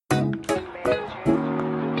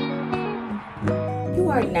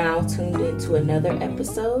are now tuned into another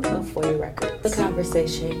episode of For Your Records, the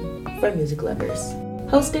conversation for music lovers.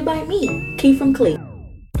 Hosted by me, Key from Clee.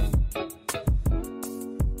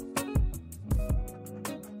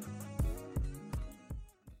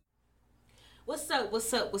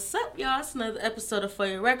 What's up, y'all? It's another episode of For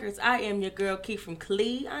Your Records. I am your girl, Key from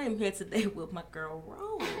Clee. I am here today with my girl,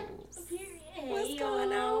 Rose. What's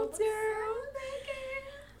going on, girl?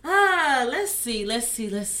 Let's see.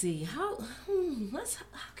 How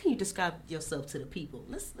can you describe yourself to the people?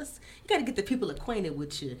 You gotta get the people acquainted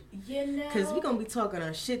with you. Because we're gonna be talking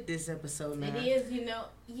our shit this episode now. It is,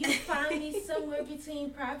 you find me somewhere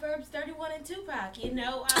between Proverbs 31 and Tupac.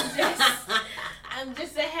 I'm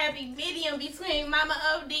just a happy medium between Mama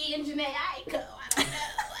OD and Janae Aiko. I don't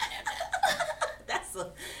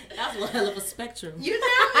know. That's one hell of a spectrum.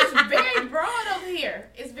 It's very broad over here.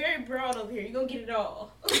 You're gonna get it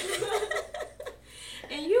all.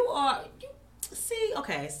 And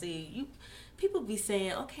people be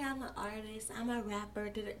saying, okay, I'm an artist, I'm a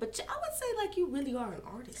rapper, but I would say, like, you really are an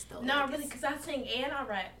artist, though. No, really, because I sing and I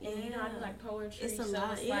rap. And, I do, like, poetry. It's a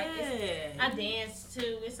lot, I dance,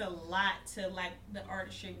 too. It's a lot to, like, the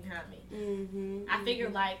artistry behind me. I figure,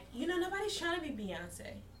 like, nobody's trying to be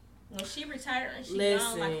Beyonce. When she retired and she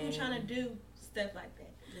gone, like, who's trying to do stuff like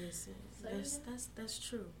that? Listen, that's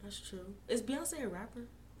true. Is Beyonce a rapper?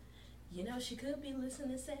 She could be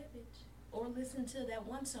listening to Savage or listen to that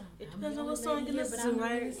one song. It depends on what song you listen to,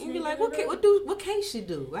 right? You be like, what can she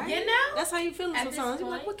do, right? That's how you feel sometimes. You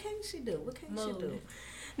be like, what can she do?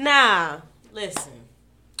 Nah, listen.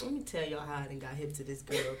 Let me tell y'all how I done got hip to this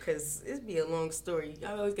girl, because it's be a long story.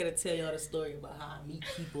 I always got to tell y'all the story about how I meet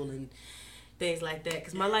people and things like that,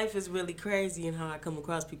 because my life is really crazy and how I come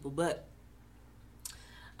across people. But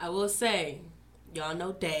I will say, y'all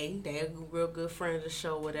know Day a real good friend of the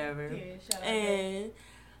show, whatever. Yeah, shout out and Day.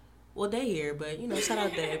 Well, they here, but shout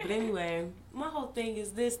out Day. But anyway, my whole thing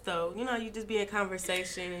is this, though. You just be in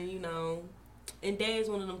conversation, and Day is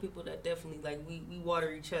one of them people that definitely, like, we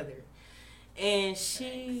water each other. And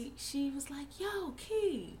she was like, yo,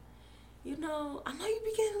 Key, I know you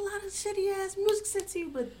be getting a lot of shitty ass music sent to you,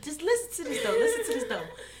 but just listen to this though.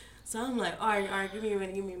 So I'm like, all right, give me a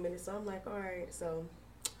minute. So I'm like, all right, so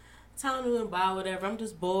time went by, whatever. I'm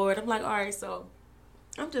just bored. I'm like, all right, so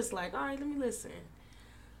I'm just like, all right, let me listen.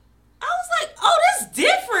 I was like, oh, that's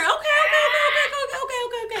different. Okay.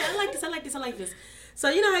 I like this. So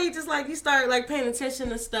how you just like, you start like paying attention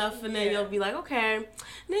to stuff, and then you'll be like, okay. And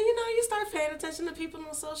then you start paying attention to people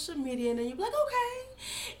on social media, and then you'll be like, okay.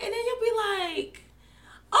 And then you'll be like,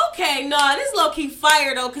 okay, no, this low key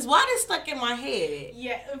fire though, cause why this stuck in my head?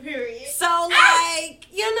 Yeah, period. So like,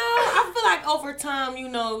 I feel like over time,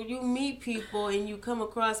 you meet people and you come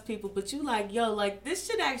across people, but you like, yo, like this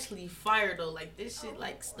shit actually fire though. Like this shit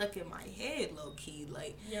like stuck in my head low key.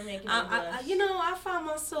 Like you're making me I find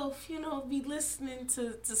myself, be listening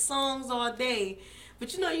to songs all day,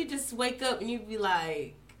 but you just wake up and you be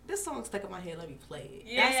like, this song stuck in my head, let me play it.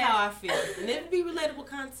 Yeah. That's how I feel. And it'd be relatable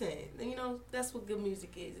content. And, that's what good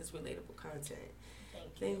music is. It's relatable content.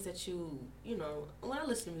 Things that when I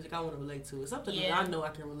listen to music, I want to relate to. It's something that I know I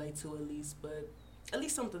can relate to at least, but at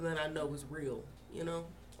least something that I know is real,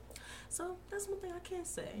 So that's one thing I can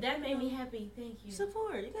say. That made me happy. Thank you.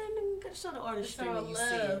 Support. You gotta show the artistry when you see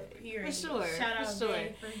it. Period. For sure. Shout out for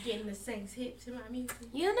getting the Saints hip to my music.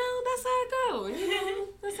 That's how it go.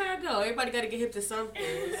 That's how it go. Everybody gotta get hip to something.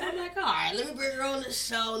 So I'm like, all right, let me bring her on the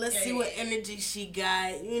show. Let's see what energy she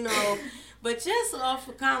got. But just off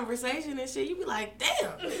of conversation and shit, you be like, damn.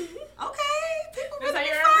 Okay, people really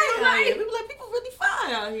fine out here. People really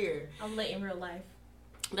fine out here. I'm lit in real life.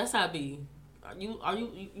 That's how it be. Are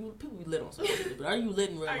you people be lit on social media, but are you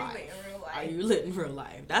lit in real life? Are you lit in real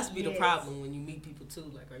life? That's be the problem when you meet people too.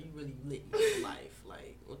 Like, are you really lit in real life?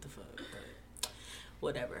 Like, what the fuck? But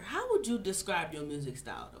whatever. How would you describe your music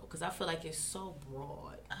style though? Because I feel like it's so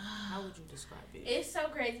broad. How would you describe it? It's so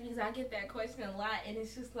crazy because I get that question a lot, and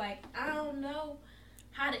it's just like I don't know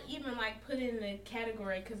how to even like put it in a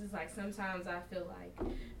category, because it's like sometimes I feel like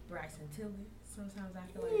Bryson Tiller. Sometimes I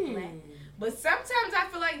feel like Black. But sometimes I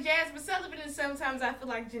feel like Jasmine Sullivan, and sometimes I feel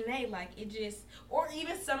like Janae. Like, it just... Or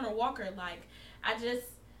even Summer Walker. Like, I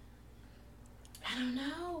don't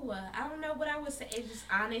know. I don't know what I would say. It's just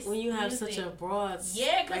honest when you have music. such a broad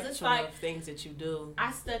because it's like of things that you do.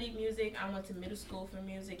 I studied music. I went to middle school for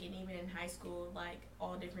music, and even in high school, like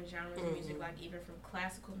all different genres of music, like even from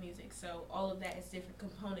classical music. So all of that is different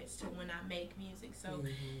components to when I make music. So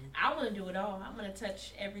I want to do it all. I want to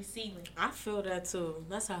touch every ceiling. I feel that too.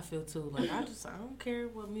 That's how I feel too. Like I don't care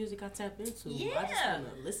what music I tap into. Yeah. I just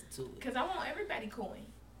want to listen to it. Because I want everybody coin.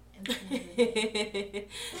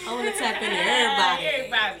 I want to tap into everybody.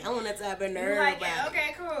 Everybody. I want to tap into like, everybody.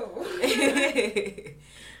 okay, cool.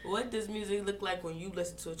 What does music look like when you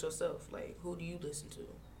listen to it yourself? Like, who do you listen to?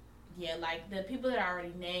 Yeah, like the people that I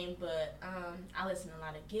already named, but I listen to a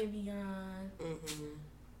lot of Giveon. Mm-hmm.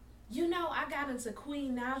 You know, I got into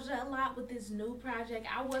Queen Naja a lot with this new project.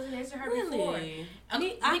 I wasn't into her before.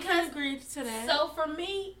 I can agree to that. So for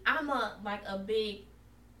me, I'm a big,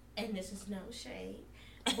 and this is no shade,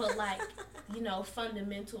 but like, you know,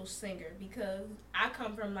 fundamental singer, because I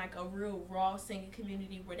come from like a real raw singing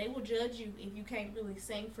community where they will judge you if you can't really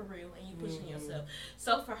sing for real and you pushing yourself.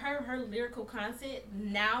 So for her lyrical content,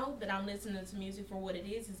 now that I'm listening to music for what it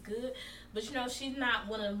is good. But you know, she's not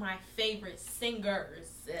one of my favorite singers.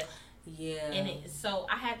 Yeah. And so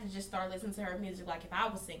I had to just start listening to her music, like if I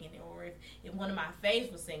was singing it or if one of my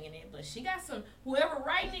faves was singing it. But she got some, whoever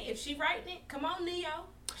writing it, if she writing it, come on, Neo.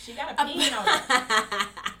 She got a pen on it.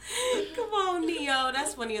 Come on, Neo.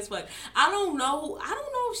 That's funny as fuck. I don't know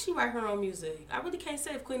if she write her own music. I really can't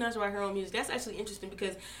say if Queen Naja write her own music. That's actually interesting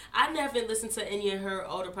because I never listened to any of her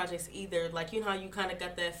older projects either. Like, you know how you kind of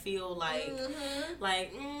got that feel like, I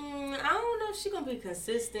don't know if she gonna be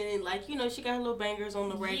consistent. Like, you know, she got her little bangers on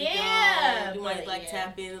the radio. Yeah, you might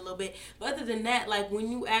tap in a little bit. But other than that, like when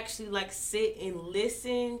you actually like sit and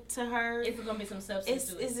listen to her, it's gonna be some substance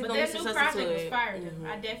to it. But that new project was fire.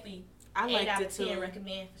 I liked it too.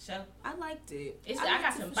 Recommend for sure. I liked it. I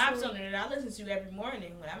got some bops on it that I listen to every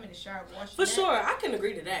morning when I'm in the shower washing. For sure, I can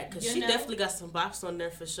agree to that because she definitely got some bops on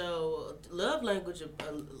there for sure. Love Language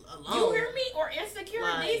alone. You hear me or Insecure?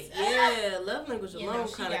 Like, yeah, Love Language alone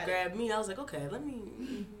kind of grabbed me. I was like, okay, let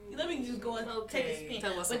me just go and take a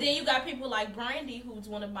spin. But then you got people like Brandy, who's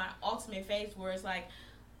one of my ultimate faves, where it's like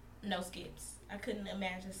no skips. I couldn't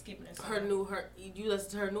imagine skipping a song. You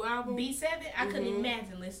listened to her new album? B7? I couldn't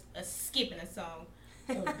imagine skipping a song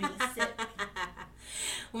on B7.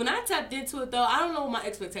 When I tapped into it, though, I don't know what my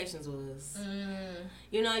expectations was.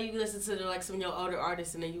 You know, you listen to like some of your older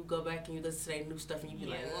artists, and then you go back and you listen to their new stuff, and you be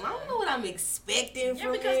like, well, I don't know what I'm expecting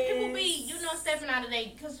from because people be, you know, stepping out of their,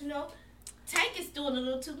 because, you know, Tank is doing a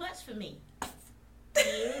little too much for me. He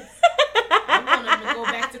is. I want him to go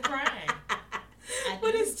back to crying.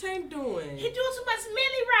 What is Tank doing? He doing too much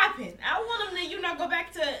Millie rapping. I want him to, you know, go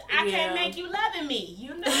back to I Can't Make You Loving Me.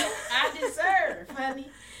 You know, I deserve, honey.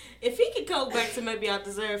 If he could go back to Maybe I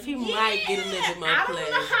Deserve, he might get a little bit more play. I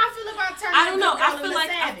don't know how I feel about turning. I don't know.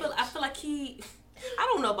 I feel like he. I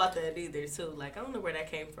don't know about that either, too. Like, I don't know where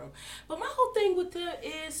that came from. But my whole thing with that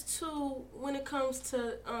is, too, when it comes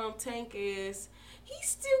to Tank is, he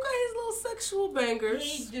still got his little sexual bangers.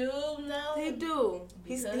 He do know. He do.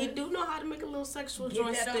 He do know how to make a little sexual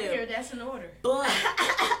joint still. Get that up here. That's an order.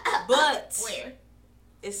 But where?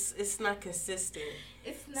 It's not consistent.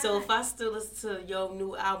 It's not. So if I still listen to your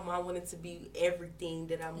new album, I want it to be everything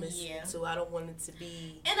that I'm listening to. I don't want it to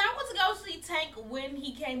be. And I went to go see Tank when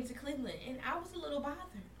he came to Cleveland, and I was a little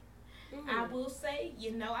bothered. I will say,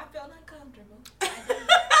 you know, I felt uncomfortable.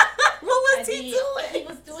 What was he doing? He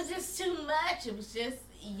was doing just too much. It was just,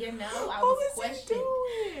 you know, I was questioning.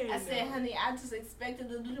 I said, honey, I just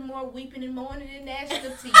expected a little more weeping and mourning and gnashing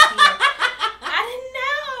of teeth here. I didn't know.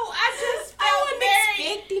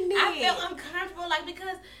 I felt uncomfortable, like,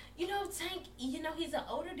 because, you know, Tank, you know, he's an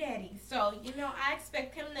older daddy. So, you know, I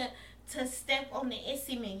expect him to step on the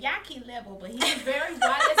Issey Miyake level, but he was very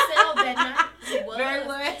YSL that night. He was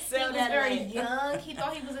very young. He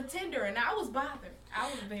thought he was a tender, and I was bothered. I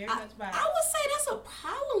was very much bothered. I would say that's a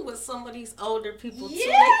problem with some of these older people, too. Yeah,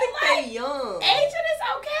 they think they young. Aging is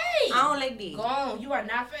okay. I don't like that. Go on. You are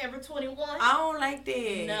not forever 21. I don't like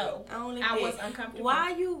that. No. I don't like that. I was uncomfortable. Why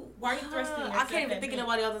are you thrusting yourself? I can't even think of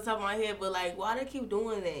nobody off the top of my head, but like, why they keep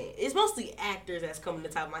doing that? It's mostly actors that's coming to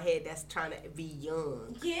the top of my head that's trying to be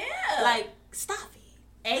young. Yeah. Like, stop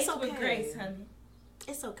it. Age with grace, honey.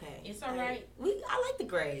 It's okay. It's all right. I like the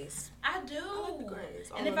grays. I do. I like the grays.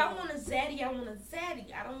 And if I want a zaddy, I want a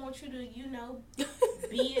zaddy. I don't want you to, you know,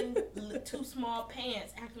 be in too small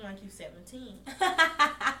pants acting like you're 17.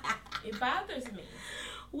 It bothers me.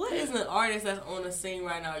 What is an artist that's on the scene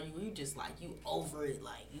right now? You just like, you over it.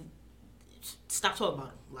 Like, you stop talking about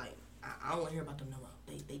them. Like, I don't want to hear about them no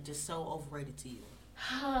more. They just so overrated to you.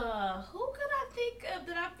 Who could I think of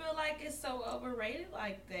that I feel like is so overrated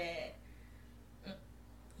like that?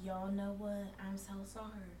 Y'all know what? I'm so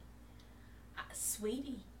sorry.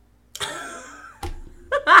 Sweetie.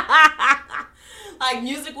 Like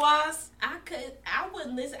music wise? I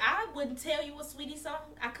wouldn't listen. I wouldn't tell you a Sweetie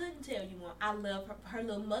song. I couldn't tell you one. I love her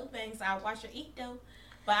little mukbangs. I watch her eat though.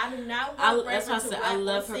 But I do not want That's why I Reverend to said rap I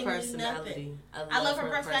love or her sing me personality. nothing. I love her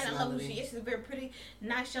personality. I love who she is. She's a very pretty,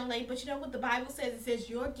 nice young lady. But you know what the Bible says? It says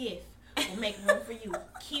your gift will make room for you.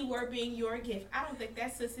 Keyword being your gift. I don't think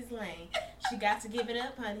that's Sissy's lane. She got to give it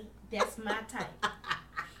up, honey. That's my type.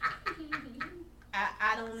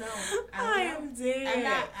 I don't know. I am dead.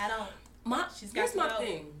 I don't. Here's my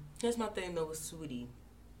thing. Here's my thing though with Sweetie.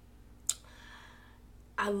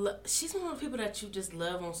 She's one of the people that you just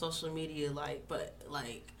love on social media, but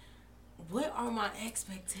what are my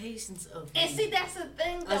expectations of you? And see, that's the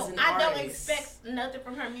thing though. I don't expect nothing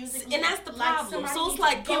from her music. And that's the problem. So it's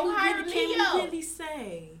like, can we really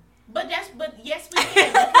say? But yes we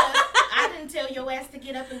can, because I didn't tell your ass to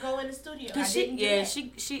get up and go in the studio.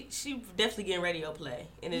 She definitely getting radio play,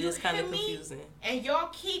 and it is kind of confusing. And y'all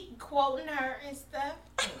keep quoting her and stuff,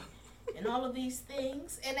 and all of these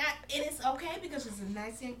things, and it's okay because she's a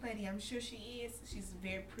nice young lady. I'm sure she is. She's a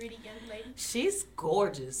very pretty young lady. She's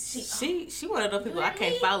gorgeous. She one of those people I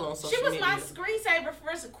can't follow on social media. She was my screensaver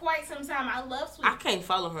for quite some time. I love Sweetie. I can't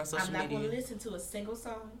follow her on social media. I'm not going to listen to a single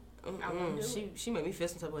song. She made me feel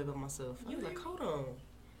some type of way about myself. I was like, hold on.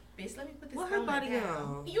 Bitch, let me put this what her body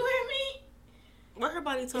on? You hear me? What her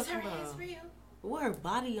body talking about? Is her hands real? What her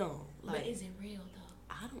body on? But is it real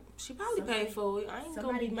though? I don't. She probably paid for it. I ain't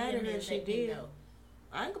gonna be mad at her if she did.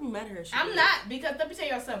 I ain't gonna be mad at her if she did. I'm not, because let me tell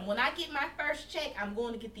y'all something. When I get my first check, I'm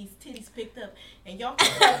going to get these titties picked up, and y'all can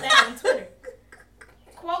quote that on Twitter.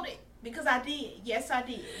 Quote it. Because I did. Yes, I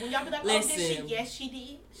did. When y'all be like, oh, did she? Yes, she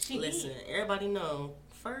did. She did. Everybody know.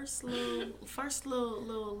 First little.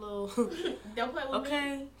 Don't play with me.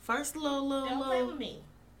 Okay. First little. Don't play with me.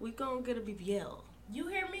 We gonna get a BBL. You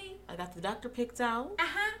hear me? I got the doctor picked out.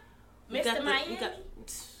 Mr. Miami.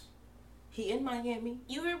 He in Miami.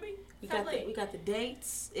 You hear me? We got the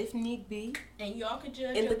dates if need be. And y'all can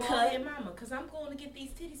judge your boy and mama, because I'm going to get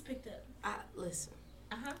these titties picked up. Listen.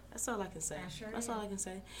 That's all I can say. That's all I can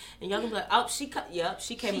say. And y'all gonna be like, oh, she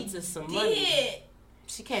came into some money.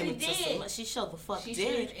 She came into some money. She showed the fuck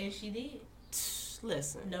did. And she did.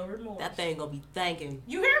 Listen. No remorse. That thing gonna be thanking.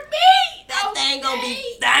 You hear me? That thing gonna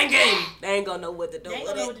be thanking. They ain't gonna know what to do with it.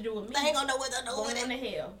 They ain't gonna know what to do with me. They ain't gonna know what to do with it. Going to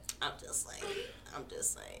hell. I'm just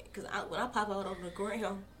saying. Because when I pop out on the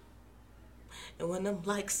ground, and when them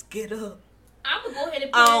likes get up, I'm gonna go ahead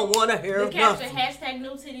and put I don't want to hear nothing. Hashtag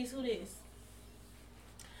no titties, who this?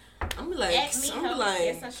 I'm like, yes,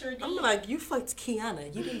 I sure did. I'm like, you fucked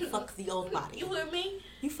Kiana. You didn't fuck the old body. You hear me?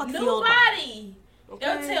 You fucked the old body. Okay.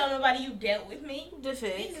 Don't tell nobody you dealt with me. These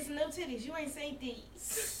is no titties. You ain't saying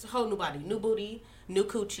these. Whole new body, new booty, new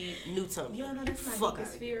coochie, new tummy. You don't know that's my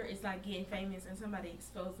biggest fear. It's like getting famous and somebody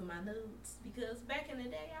exposing my nudes. Because back in the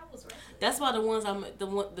day, I was reckless. That's why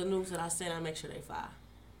the news that I send, I make sure they file.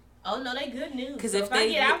 Oh no, they good news. Because if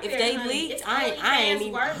they leaked,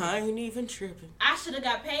 I ain't even tripping. I should have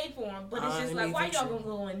got paid for them, but it's just like, why y'all gonna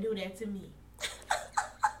go and do that to me?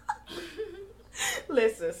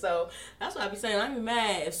 Listen, so that's why I be saying I be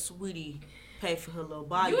mad if Sweetie paid for her little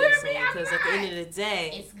body. You hear me? Because at the end of the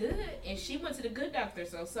day, it's good, and she went to the good doctor.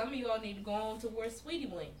 So some of y'all need to go on to where Sweetie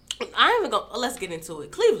went. I ain't even gonna. Let's get into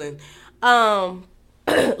it. Cleveland,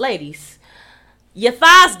 ladies, your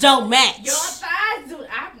thighs don't match. Your thighs do.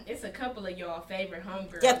 It's a couple of y'all favorite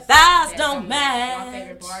homegirls. Your thighs don't match. Y'all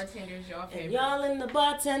favorite bartenders. Y'all favorite. And y'all in the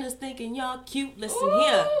bartenders thinking y'all cute. Listen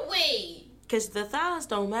here. Wait. Because the thighs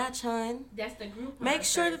don't match, hun. That's the group. Make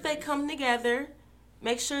sure that they come together.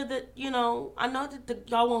 Make sure that, I know that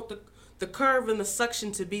y'all want the curve and the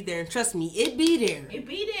suction to be there. And trust me, it be there. It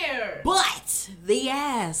be there. But the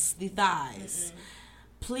ass, the thighs.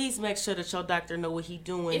 Please make sure that your doctor know what he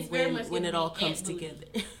doing when it all comes together.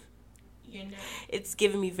 It's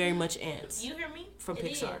giving me very much ants. You hear me? From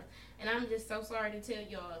Pixar. Is. And I'm just so sorry to tell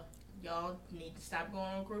y'all need to stop going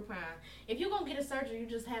on Groupon. If you're going to get a surgery, you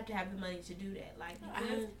just have to have the money to do that. Like,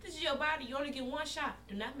 this is your body. You only get one shot.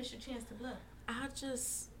 Do not miss your chance to blow.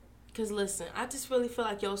 Because listen, I just really feel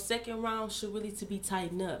like your second round should really to be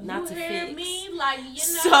tightened up, not to fix. You hear me? Like,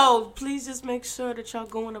 So, please just make sure that y'all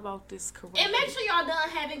going about this correctly. And make sure y'all done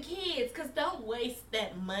having kids, because don't waste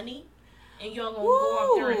that money. And y'all going to go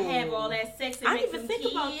up there and have all that sex and make some kids.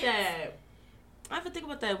 I didn't even think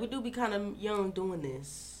about that. We do be kind of young doing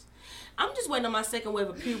this. I'm just waiting on my second wave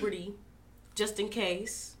of puberty, just in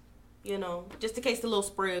case, just in case the little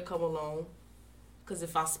spread come along. Because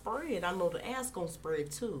if I spread, I know the ass gonna spread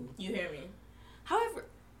too. You hear me? However,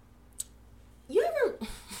 you ever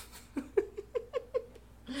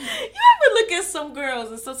look at some girls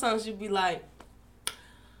and sometimes you be like,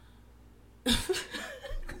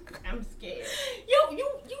 I'm scared. You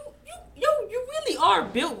really are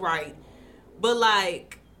built right, but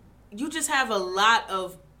like you just have a lot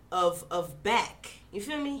of back You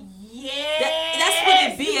feel me? Yeah. That's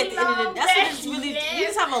what it be at the end of the day. That's what it's really. Yes. You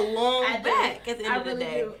just have a long back at the end of the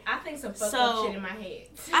day. Do. I think some fucked up shit in my head.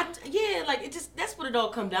 Like it just, that's what it all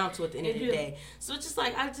come down to at the end of the day. So it's just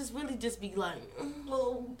like, I just really just be like,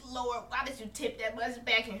 oh Lord, why did you tip that much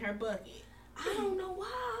back in her bucket? I don't know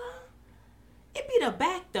why. It be the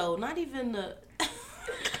back though, not even the.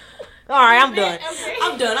 All right, I'm done. Okay.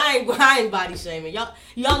 I'm done. I ain't body shaming.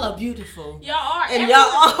 Y'all are beautiful. Y'all are. And y'all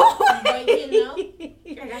are. But you know,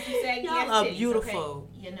 I got to say, y'all are titties, beautiful.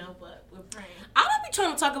 Okay? You know, but we're praying. I don't be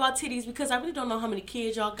trying to talk about titties because I really don't know how many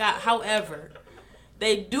kids y'all got. However,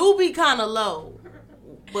 they do be kind of low.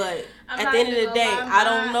 But at the end of the day, I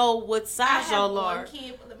don't know what size y'all are. I have one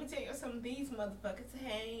kid, but let me tell you something. These motherfuckers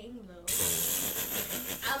hang low.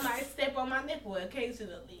 I might step on my nipple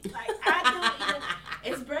occasionally. Like, I do even.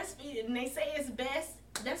 It's breastfeeding, and they say it's best.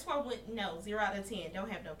 That's why 0 out of 10 don't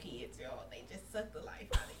have no kids, y'all. They just suck the life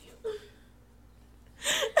out of you.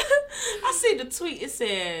 I see the tweet. It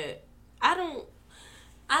said,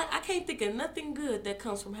 I can't think of nothing good that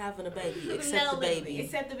comes from having a baby except the baby.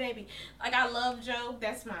 Except the baby. Like, I love Joe.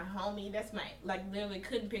 That's my homie. That's my, like, literally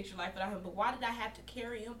couldn't picture life without him. But why did I have to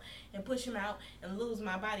carry him and push him out and lose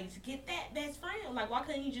my body to get that best friend? Like, why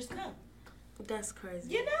couldn't he just come? That's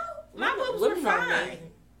crazy. You know? My boobs were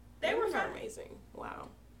fine. They were fine. Amazing. Wow.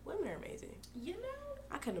 Women are amazing. You know?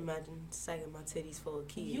 I can imagine sagging my titties for a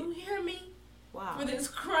kid. You hear me? Wow. For this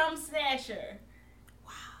crumb snatcher.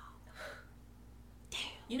 Wow. Damn.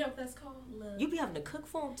 You know what that's called? Love. You be having to cook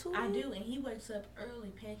for him too? I do, and he wakes up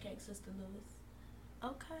early. Pancake Sister Lewis.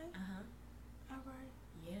 Okay. Uh-huh. All right.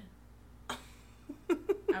 Yeah.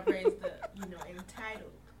 I raised the,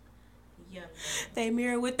 entitled young man. They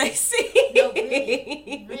mirror what they see. No,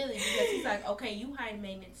 really. Really. Because he's like, okay, you high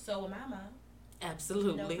maintenance, so am I, Mom.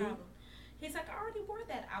 Absolutely. No problem. He's like, I already wore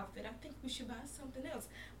that outfit. I think we should buy something else.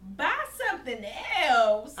 Buy something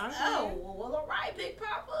else? All right. Oh, well, all right, Big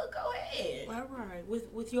Papa, go ahead. All right.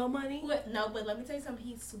 With your money? No, but let me tell you something.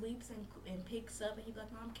 He sweeps and picks up, and he's like,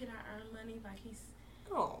 Mom, can I earn money? Like, he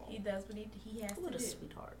does what he has to do. What a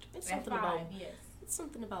sweetheart. It's At something 5, about, yes. It's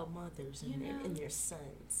something about mothers and their sons.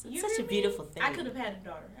 It's You such hear a me? beautiful thing. I could have had a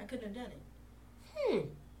daughter. I couldn't have done it.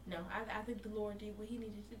 No, I think the Lord did what he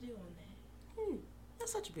needed to do on that.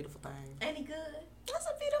 That's such a beautiful thing. Ain't he good? That's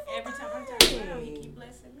a beautiful Every thing. time I turn around, he keep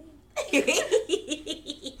blessing me.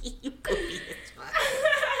 You could be as fun.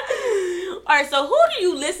 All right, so who do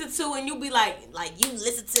you listen to and you be like you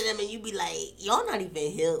listen to them and you be like, y'all not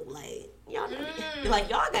even help. Like, y'all not even, like,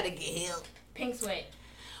 y'all gotta get help. Pink Sweat.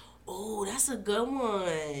 Oh, that's a good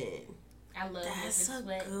one. I love That's Mr. a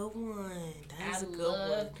Sweat. good one. That's I a good love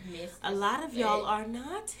one. Mr. A lot of Sweat. y'all are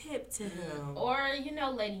not hip to him. Or,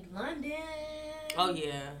 Lady London. Oh,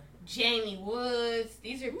 yeah. Jamie Woods.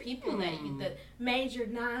 These are people that the Major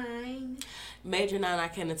 9. Major 9 I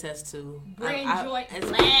can attest to. Brand Joy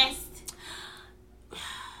Blast.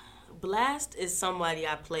 Blast is somebody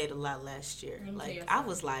I played a lot last year. Like, I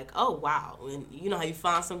was like, oh, wow. And you know how you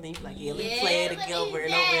find something, you like, let me play it again over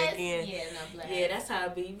and over again. Yeah, no, Blast. Yeah, that's how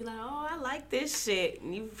it be. You be like, oh, I like this shit.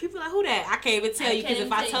 And people like, who that? I can't even tell you, because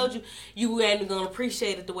if I told you, you ain't going to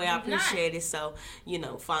appreciate it the way I appreciate it. So,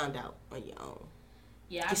 find out on your own.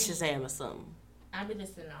 Yeah, Get Shazam or something. I be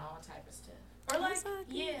listening to all type of stuff. Or like,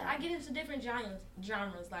 I get into different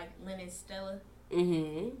genres like Lennon Stella.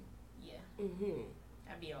 Mm-hmm. Yeah. Mm-hmm.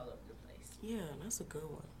 I be all over the place. Yeah, that's a good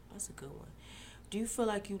one. That's a good one. Do you feel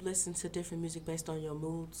like you listen to different music based on your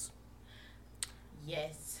moods?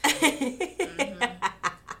 Yes. Mm-hmm.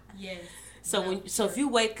 Yes. So if you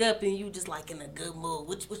wake up and you just like in a good mood,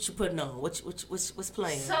 what you putting on? What's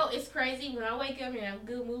playing? So it's crazy when I wake up and I'm in a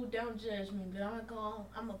good mood. Don't judge me, but I'm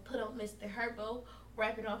gonna put on Mr. Herbo,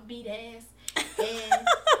 rapping off beat ass, and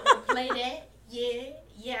play that.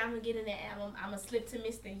 Yeah. I'm gonna get in the album. I'm gonna slip to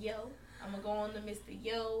Mr. Yo. I'm gonna go on to Mr.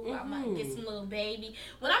 Yo. I'm gonna get some Little Baby.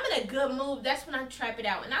 When I'm in a good mood, that's when I trap it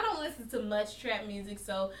out. And I don't listen to much trap music,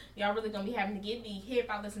 so y'all really gonna be having to get me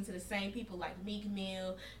hip. I listen to the same people like Meek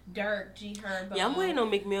Mill, Dirk, G Herbo. Yeah, I'm waiting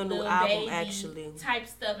on Meek Mill new album actually. Type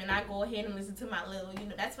stuff, and I go ahead and listen to my little,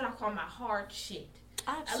 that's what I call my hard shit.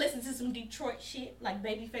 I listen to some Detroit shit like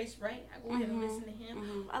Babyface Ray. I go ahead and listen to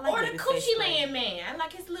him. I like or the Coochie Ray. Land Man. I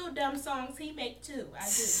like his little dumb songs he make too. I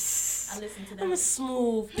do. I listen to them. I'm a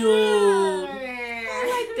smooth dude. I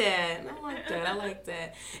like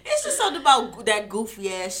that. It's just something about that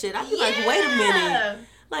goofy ass shit. I be like, wait a minute.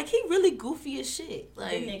 Like, he really goofy as shit.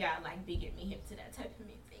 Like, that nigga like be get me hip to that type of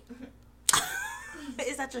music.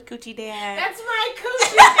 Is that your coochie dad? That's my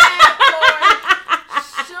coochie dad, Corey.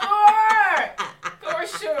 Sure.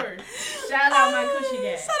 For sure. Shout out my coochie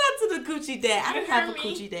dad. Shout out to the coochie dad. I don't have a Me?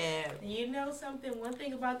 coochie dad. You know something? One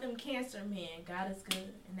thing about them cancer men, God is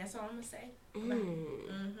good, and that's all I'm gonna say.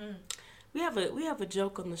 Mm-hmm. We have a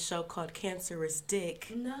joke on the show called Cancerous Dick.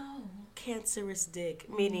 No. Cancerous Dick,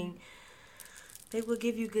 meaning they will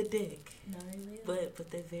give you good dick. No, he will. But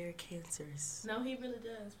they're very cancerous. No, he really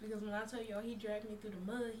does. Because when I tell y'all he dragged me through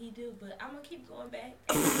the mud, he do. But I'm gonna keep going back.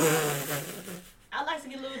 I like to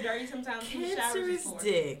get a little dirty sometimes. Cancerous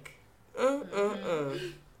dick.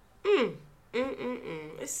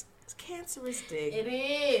 It's cancerous dick. It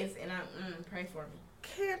is, and pray for me.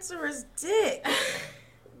 Cancerous dick.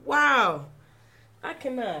 Wow. I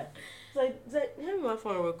cannot. Zay, hand me my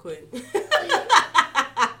phone real quick. Let's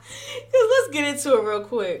get into it real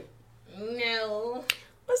quick. No.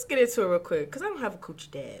 Let's get into it real quick. Because I don't have a coochie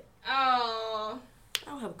dad. Oh. I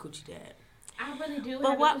don't have a coochie dad. I really do.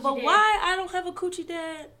 But why I don't have a coochie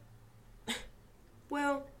dad?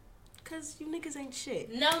 Well, because you niggas ain't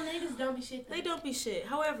shit. No, niggas don't be shit. Though. They don't be shit.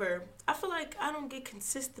 However, I feel like I don't get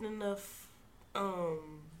consistent enough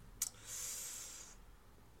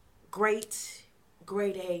grade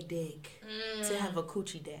A dick to have a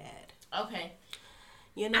coochie dad. Okay.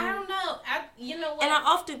 You know? I don't know. You know what? And I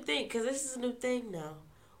often think, because this is a new thing now,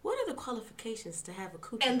 what are the qualifications to have a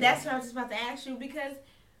coochie dad? And that's what I was just about to ask you, because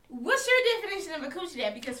what's your definition of a coochie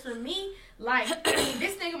dad? Because for me, like,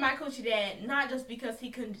 this nigga my coochie dad, not just because he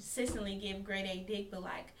consistently give grade A dick, but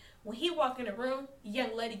like, when he walk in the room,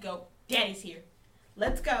 young lady go, daddy's here.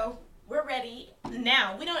 Let's go. We're ready.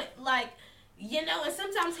 Now. We don't, like, you know, and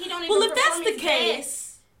sometimes he don't even Well, if perform that's the his case... dance.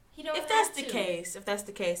 If that's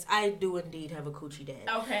the case, I do indeed have a coochie dad.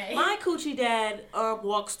 Okay. My coochie dad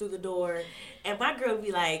walks through the door, and my girl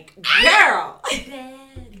be like, "Girl,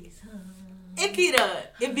 Daddy's home." It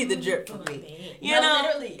be the drip for me. You know,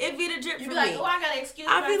 literally. it be the drip You for be me. like, "Oh, I gotta excuse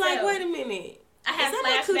myself." I be like, "Wait a minute, I have is that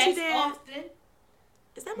my coochie flashbacks dad? often.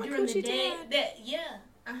 Is that my During the coochie day, dad?"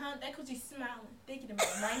 that coochie's smiling, thinking about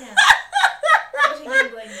it right now. What you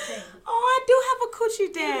young lady saying? Oh, I do have a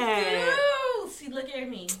coochie dad. Ooh, see, look at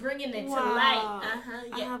me, bringing it to light.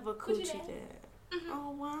 Yeah. I have a coochie dad. Mm-hmm.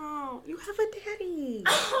 Oh wow, you have a daddy.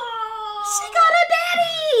 Oh, She got a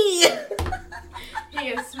daddy.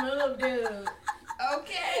 he a smooth dude.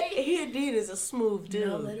 Okay. He indeed is a smooth dude.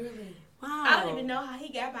 No, literally. Wow. I don't even know how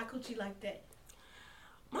he got my coochie like that.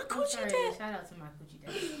 My coochie dad. Shout out to my coochie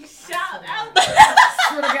dad. Shout out.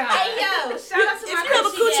 Swear to God. Hey yo, shout out to my If you have a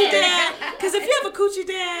coochie coochie dad, because if you have a coochie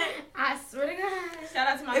dad, I swear to God. Shout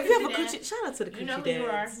out to my if you coochie have a dad. coochie, shout out to the You know coochie who you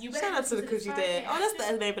are. dads. You better Shout out to the listen to coochie this dad. podcast. Oh,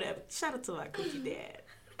 that's the name of that. Shout out to my coochie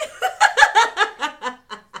dad.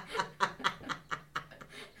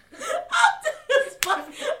 All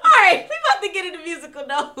right, we about to get into musical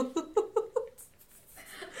notes.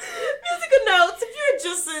 Musical notes. If you're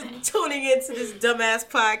just tuning into this dumbass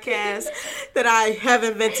podcast that I have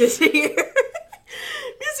invented here.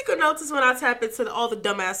 Musical notes is when I tap into all the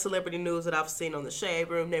dumbass celebrity news that I've seen on the Shade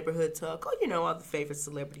Room, Neighborhood Talk, or, you know, all the favorite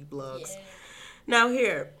celebrity blogs. Yeah. Now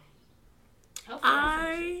here, Hopefully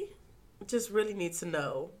I just really need to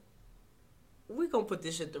know, we're going to put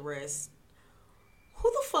this shit to rest.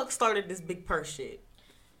 Who the fuck started this big purse shit?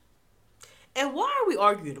 And why are we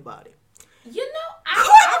arguing about it? You know,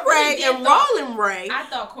 Coily really Ray did and thought- Rollin' Ray. I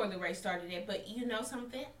thought Coily Ray started it, but you know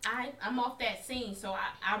something? I'm off that scene, so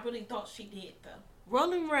I really thought she did, though.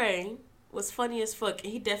 Rollin' Ray was funny as fuck,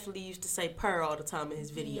 and he definitely used to say purr all the time in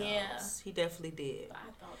his videos. Yeah. He definitely did. But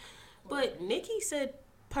I thought But Nicki said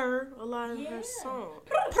purr a lot in her Yeah. song.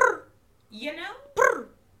 Purr, you know? purr.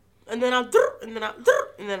 And then I, and then I,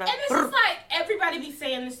 and then I. And it's just like everybody be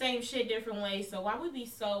saying the same shit different ways. So why we be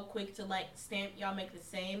so quick to like stamp y'all make the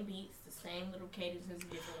same beats, the same little cadences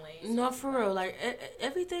different ways? No, for real. Like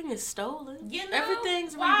everything is stolen. You know,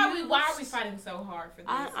 Everything's why reused. are we fighting so hard for this?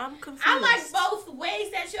 I'm confused. I like both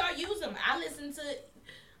ways that y'all use them. I listen to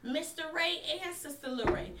Mr. Ray and Sister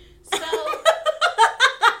Lorraine. So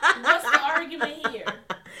what's the argument here?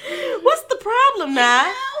 What's the problem now?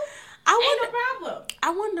 You know? Ain't no problem. I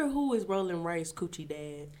wonder who is Rollin' Ray's coochie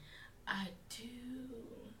dad. I do.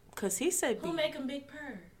 Cause he said Who make him big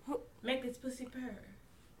purr? Who- Make this pussy purr?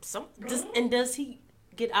 does he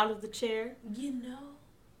get out of the chair? You know.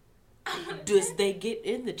 Does they get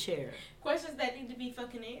in the chair? Questions that need to be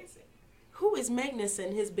fucking answered. Who is Magnus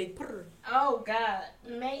and his big purr? Oh God,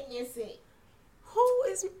 maintenance it. Who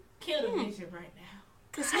is? Kill the vision right now.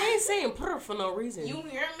 Cause he ain't saying purr for no reason. You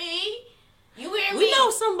hear me? You hear me? We know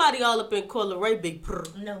somebody all up in Coily Ray big purr.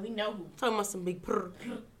 No, we know who. Talking about some big purr.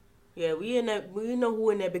 Yeah, we know who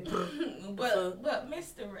in that big purr. but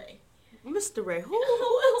Mr. Ray. Mr. Ray, who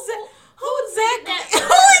Who exactly that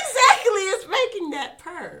who exactly is making that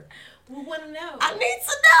purr? We want to know. I need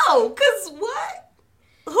to know, cause what?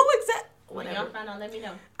 Who exactly? When y'all find out, let me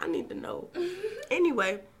know. I need to know.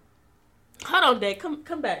 Anyway, hold on, Dad.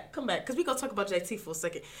 Come back, cause we gonna talk about JT for a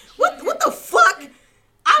second. What the fuck?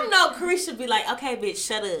 I know Carisha be like, okay, bitch,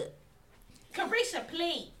 shut up. Carisha,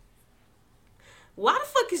 please. Why the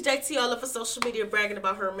fuck is JT all over social media bragging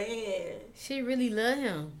about her man? She really love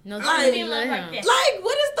him. No, she Like, really love him. Like,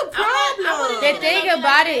 what is the problem? The thing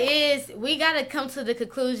about it is, we gotta come to the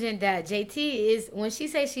conclusion that JT is, when she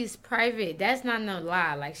says she's private, that's not no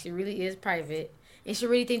lie. Like, she really is private, and she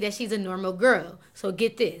really think that she's a normal girl. So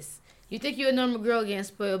get this: you think you're a normal girl getting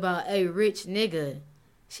spoiled by a rich nigga?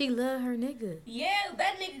 She love her nigga. Yeah,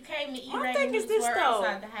 that nigga came to eat My thing is this, though.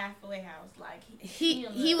 outside the halfway house. Like He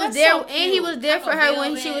was That's there, so and he was there for her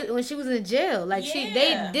when she was in jail. Like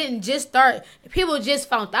they didn't just start. People just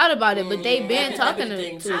found out about it, but they been talking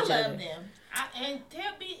to each I other. love them.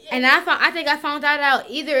 I think I found that out.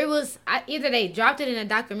 Either they dropped it in a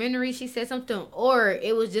documentary. She said something, or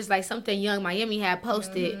it was just like something Young Miami had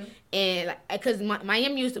posted, and because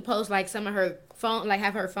Miami used to post like some of her phone, like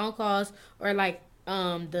have her phone calls or like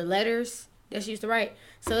the letters that she used to write.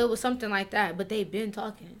 So it was something like that. But they been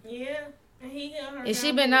talking. Yeah, and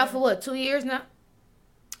she been out for what, 2 years now?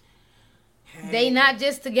 Hey. They not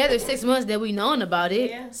just together 6 months that we known about it.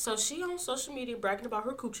 Yeah. So she on social media bragging about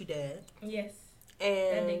her coochie dad. Yes.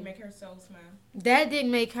 And that didn't make her so smile. That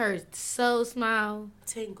didn't make her so smile.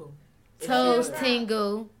 Tingle. Toes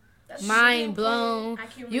tingle. That's mind blown.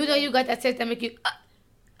 You know you got that text that make you.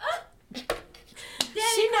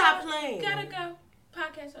 She not playing. Gotta go.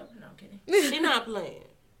 Podcast over. No, I'm kidding. She not playing.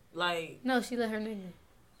 Like. No, she let her nigga.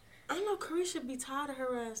 I know Carisha be tired of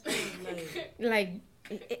her ass. Like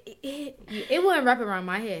it wouldn't wrap around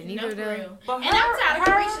my head neither though. And I'm tired of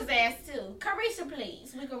Carisha's ass too. Carisha,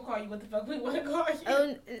 please. We gonna call you what the fuck we wanna call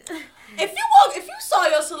you. If you saw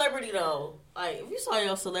your celebrity though, like if you saw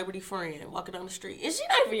your celebrity friend walking down the street, and she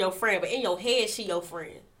not even your friend, but in your head she your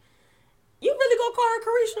friend, you really gonna call her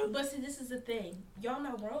Carisha? But see, this is the thing. Y'all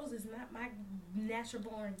know Rose is not my natural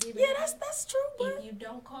born given. Yeah, that's true. But if you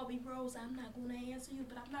don't call me Rose, I'm not gonna answer you.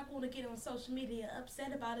 But I'm not gonna get on social media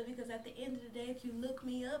upset about it, because at the end of the day, if you look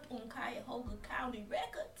me up on Cuyahoga County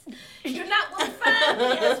records, you're not gonna find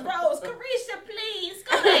me as Rose. Carisha, please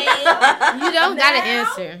go ahead. You don't gotta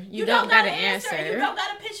answer. You don't gotta answer. You don't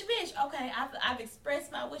gotta pitch bitch. Okay, I've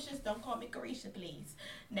expressed my wishes. Don't call me Carisha, please.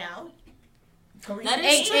 Now. That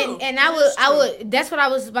is true. And I would. That's what I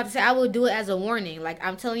was about to say. I would do it as a warning. Like,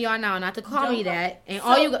 I'm telling y'all now, not to call me that. And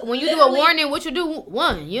when you do a warning, what you do?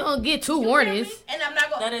 One, you don't get two warnings. And I'm not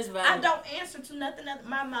gonna. That is valid. I don't answer to nothing.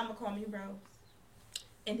 My mama called me Rose.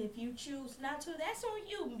 And if you choose not to, that's on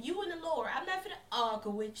you. You and the Lord. I'm not finna argue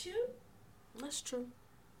with you. That's true.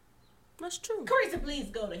 That's true. Carisha, please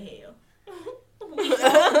go to hell.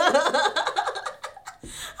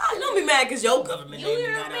 Don't be mad because your government you ain't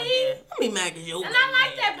hear got me? out there. Don't be mad because your and government. I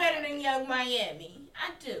like that better than Young Miami.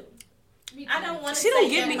 I do. I don't want to She say don't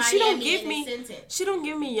give Young me. Miami She don't in give a me. sentence. She don't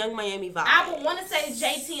give me Young Miami vibe. I would want to say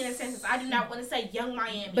JT in a sentence. I do not want to say Young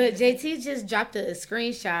Miami. But JT just dropped a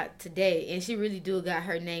screenshot today, and she really do got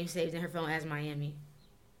her name saved in her phone as Miami.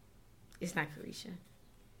 It's not Carisha.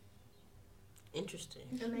 Interesting.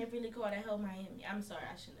 And they really called it Hell Miami. I'm sorry,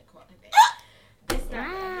 I shouldn't have called it that. It's not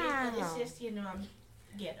that big, but it's just, I'm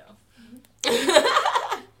ghetto.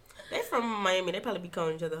 They from Miami. They probably be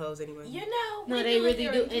calling each other hoes anyway. No, they really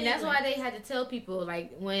do. And that's why they had to tell people,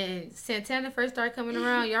 like, when Santana first started coming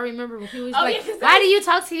around, y'all remember when people was like, why do you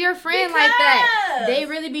talk to your friend like that? They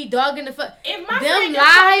really be dogging the fuck. Them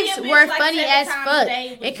lives were funny as fuck.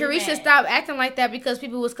 And Carisha stopped acting like that because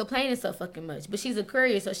people was complaining so fucking much. But she's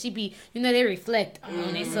Aquarius, so she be, they reflect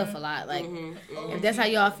on themselves a lot. Like, if that's how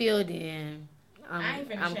y'all feel, then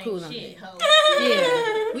I'm cool on it.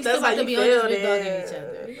 Yeah, we still have to be on this big dogging each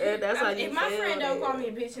other. Yeah, that's how you if my friend don't call me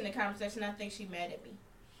a bitch in the conversation, I think she mad at me.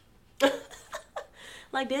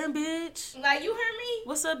 Like, damn, bitch. Like, you heard me?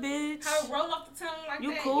 What's up, bitch? How it roll off the tongue like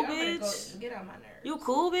you that? Cool, bitch? Get on my nerves. You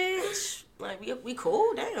cool, bitch? Like, we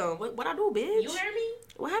cool? Damn. What I do, bitch? You hear me?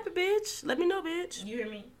 What happened, bitch? Let me know, bitch. You hear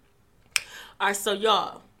me? All right, so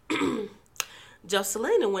y'all.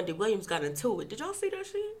 Jocelyn and Wendy Williams got into it. Did y'all see that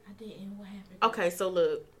shit? I didn't. What happened? Okay, so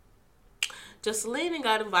look. Jocelyn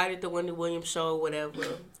got invited to Wendy Williams show or whatever.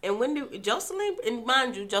 And Jocelyn, and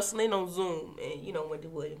mind you, Jocelyn on Zoom. And, Wendy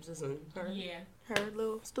Williams is in her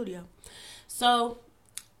little studio. So,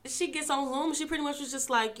 she gets on Zoom and she pretty much was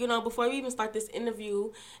just like, before we even start this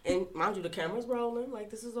interview, and mind you, the camera's rolling.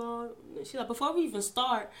 Like, this is all. She's like, before we even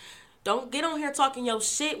start, don't get on here talking your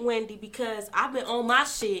shit, Wendy, because I've been on my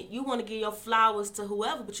shit. You want to give your flowers to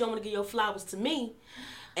whoever, but you don't want to give your flowers to me.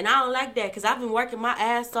 And I don't like that because I've been working my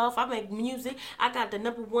ass off. I make music. I got the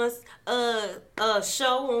 #1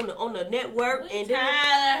 show on the network. We and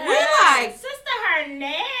then we like Sister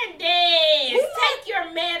Hernandez. Take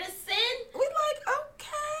your medicine. We like,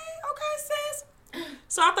 okay, sis.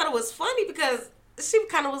 So I thought it was funny because she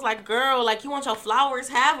kind of was like, girl, like, you want your flowers,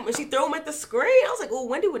 have them. And she threw them at the screen. I was like, oh,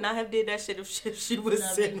 Wendy would not have did that shit if she was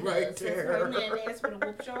sitting right there. Hernandez would have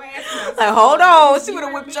whooped your ass. Like, hold on. She would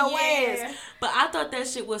have whipped your ass. But I thought that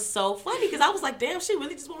shit was so funny because I was like, damn, she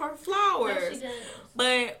really just want her flowers. No, she does.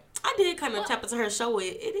 But I did kind of tap into her show. It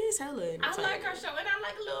is hella entertaining. I like her show, and I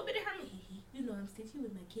like a little bit of her. You know, I'm stingy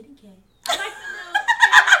with my kitty cat. I like the little.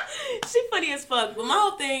 She funny as fuck. But my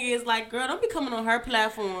whole thing is like, girl, don't be coming on her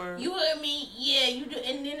platform. You and me, yeah, you do.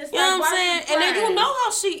 And then it's you know like, what I'm saying? And then you know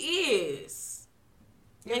how she is.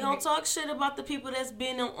 They Mm-hmm. gonna talk shit about the people that's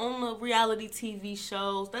been on the reality TV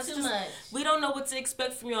shows. That's Too just much. We don't know what to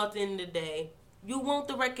expect from y'all at the end of the day. You want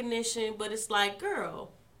the recognition, but it's like,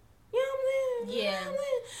 girl, you know what I'm saying? Yeah. You know what I'm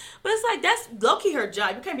saying? But it's like, that's low-key her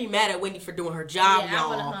job. You can't be mad at Wendy for doing her job, Yeah, I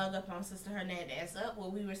would y'all. have hung up on Sister Hernandez up where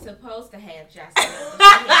we were supposed to have Jocelyn.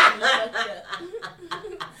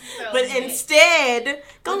 But instead,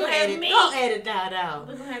 go edit that out.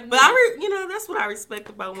 But that's what I respect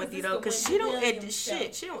about Wendy though, because she don't edit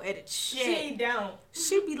shit. She don't edit shit. She don't.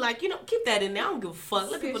 She be like, keep that in there. I don't give a fuck.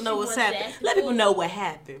 Let people know what's wants happening. that. Let people know what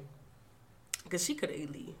happened. Because she could have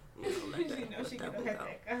easily. She could have had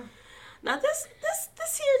that go. Now this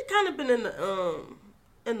here kind of been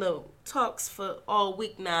in the talks for all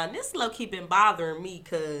week now, and this low key been bothering me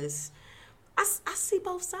because I see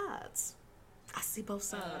both sides.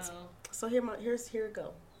 So here it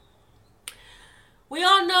go. We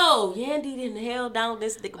all know Yandy didn't held down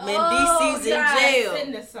this nigga. DC's in jail.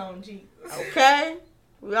 Send this on, Jesus. Okay,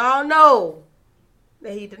 we all know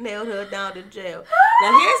that he done held her down in jail.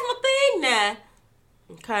 Now here's my thing now.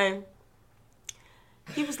 Okay.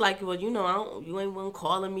 He was like, well, you ain't one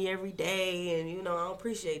calling me every day, and I don't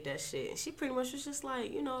appreciate that shit. And she pretty much was just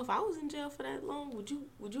like, if I was in jail for that long, would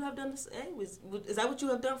you have done this? Hey, is that what you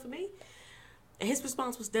have done for me? And his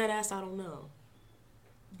response was dead ass, I don't know.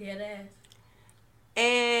 Dead ass.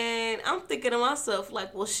 And I'm thinking to myself,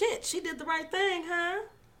 like, well, shit, she did the right thing, huh?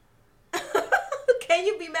 Can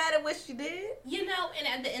you be mad at what she did? And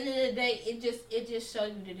at the end of the day, it just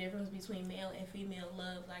showed you the difference between male and female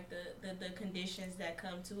love, like the conditions that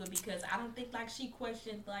come to it. Because I don't think like she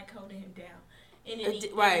questioned like holding him down in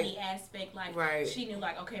any aspect. Like she knew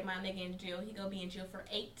like, okay, my nigga in jail, he gonna be in jail for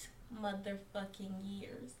 8 motherfucking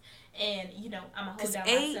years, and I'm gonna hold down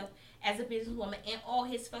myself as a businesswoman and all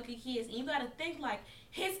his fucking kids. And you gotta think like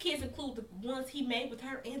his kids include the ones he made with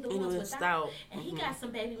her and the ones without. And he got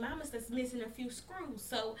some baby mamas that's missing a few screws.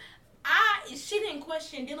 So she didn't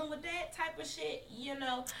question dealing with that type of shit.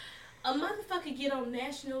 A motherfucker get on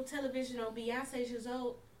national television on Beyonce's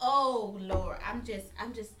show. Oh Lord, I'm just.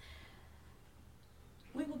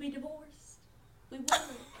 We will be divorced. We would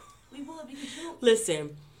because you.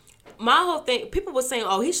 Listen. My whole thing, people were saying,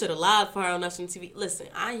 oh, he should have lied for her on national TV. Listen,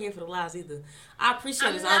 I ain't here for the lies either. I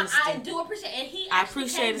appreciate his honesty. I do appreciate it. And he actually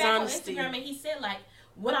came back on Instagram and he said, like,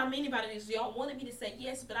 what I mean about it is y'all wanted me to say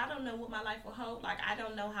yes, but I don't know what my life will hold. Like, I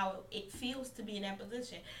don't know how it feels to be in that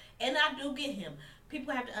position. And I do get him.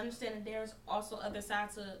 People have to understand that there's also other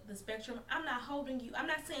sides of the spectrum. I'm not holding you. I'm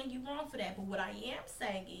not saying you wrong for that. But what I am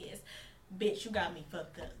saying is, bitch, you got me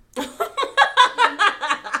fucked up.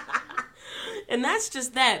 And that's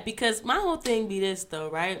just that, because my whole thing be this though,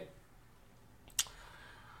 right?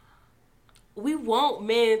 We want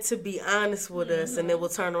men to be honest with us, and then we'll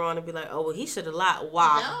turn around and be like, "Oh, well, he should have lied."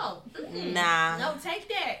 Wow. No. Nah. No, take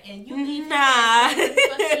that, and you leave nah.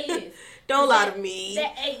 him. Don't lie to me.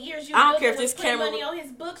 That 8 years you I don't care if this put camera money on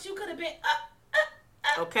his books, you could have been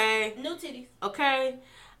okay. New titties. Okay.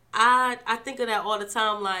 I think of that all the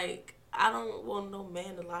time. Like, I don't want no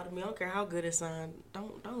man to lie to me. I don't care how good it sounds.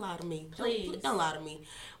 Don't lie to me. Please. Don't lie to me.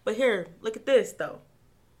 But here, look at this though.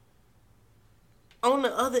 On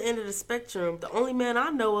the other end of the spectrum, the only man I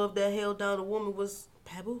know of that held down a woman was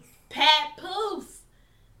Papoose. Papoose.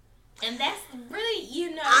 And that's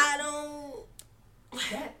really, I don't.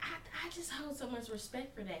 I just hold so much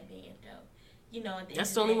respect for that man, though.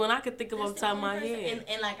 That's the only one I could think of off the top of my head.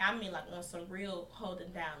 And like, I mean, like, on some real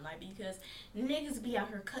holding down, like, because niggas be out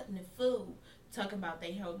here cutting the food, talking about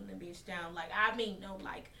they holding the bitch down. Like, I mean, no,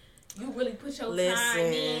 like, you really put your time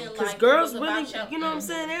in. Because like, girls really, you know what I'm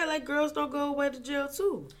saying? They're like, girls don't go away to jail,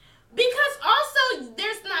 too. Because also,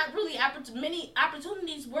 there's not really many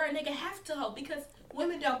opportunities where a nigga have to hold. Because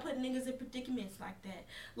Women don't put niggas in predicaments like that.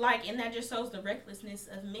 Like, and that just shows the recklessness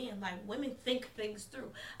of men. Like, women think things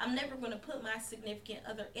through. I'm never going to put my significant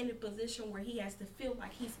other in a position where he has to feel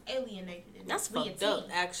like he's alienated. That's fucked up,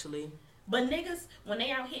 actually. But niggas, when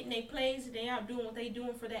they out hitting their plays, they out doing what they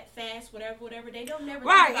doing for that fast, whatever, they don't never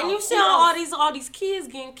right. think about And you see all these kids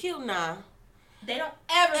getting killed now. They don't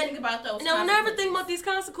ever think about those. They'll never think about these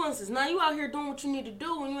consequences. Now you out here doing what you need to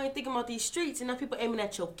do, and you ain't thinking about these streets, and now people aiming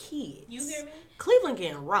at your kids. You hear me? Cleveland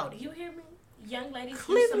getting rowdy. You hear me? Young ladies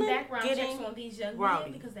Cleveland do some background checks on these young rowdy.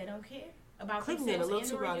 men because they don't care about Cleveland getting a little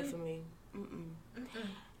too rowdy you. for me.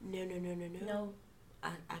 No. No.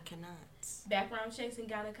 I cannot. Background checks and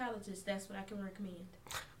gynecologists, that's what I can recommend.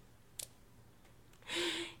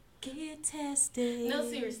 Get tested. No,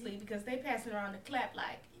 seriously, because they passing around the clap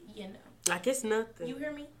like, you know. Like it's nothing. You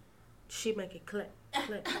hear me? She make it clap,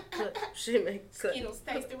 clap, clap. She make it clap. Skittles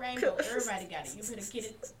taste the rainbow. Everybody got it. You better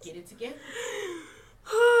get it together.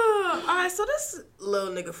 Alright, so this little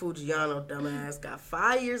nigga Fujiano dumbass got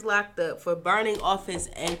 5 years locked up for burning off his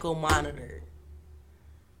ankle monitor.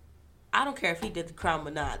 I don't care if he did the crime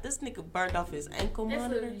or not. This nigga burned off his ankle monitor.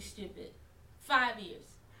 That's literally stupid. 5 years.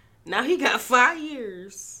 Now he got 5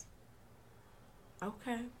 years.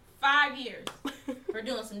 Okay. 5 years for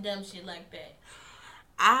doing some dumb shit like that.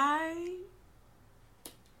 How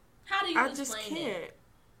do you I explain just can't.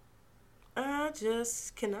 that? I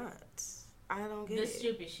just cannot. I don't get the it.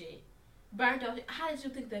 Stupid shit. Burned off. How did you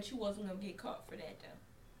think that you wasn't gonna get caught for that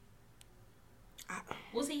though?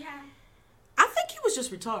 Was he high? I think he was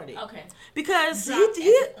just retarded. Okay. Because he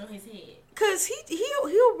on his head. Cause he a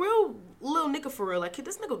real little nigga for real. Like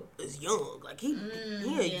this nigga is young. Like he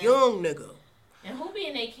a young nigga. And who be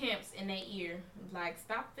in their camps in their ear? Like,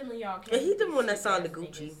 stop feeling y'all camps. And he the one that signed the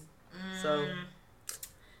Gucci. So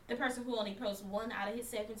the person who only posts 1 out of his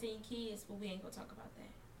 17 kids, but we ain't gonna talk about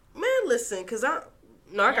that. Man, listen, cause I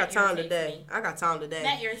got time today. Me. I got time today.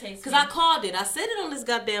 That irritates Cause me. I called it. I said it on this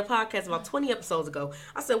goddamn podcast about 20 episodes ago.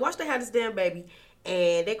 I said, watch they have this damn baby,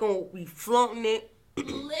 and they gonna be flaunting it.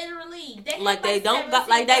 Literally, they don't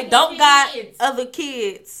got other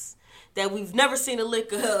kids that we've never seen a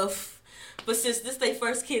lick of. But since this they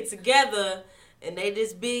first kid together, and they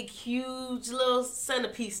this big, huge little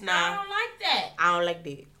centerpiece now. I don't like that. I don't like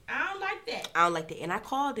that. I don't like that. And I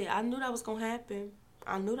called it. I knew that was gonna happen.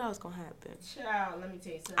 Child, let me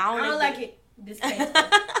tell you something. I don't like it. This case.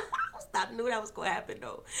 I knew that was gonna happen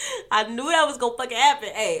though. I knew that was gonna fucking happen.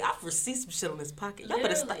 Hey, I foresee some shit on this pocket. Y'all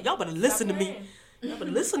better listen to me. Y'all better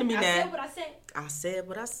listen to me now. I said what I said. I said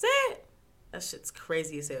what I said. That shit's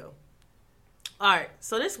crazy as hell. Alright,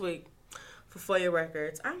 so this week, for your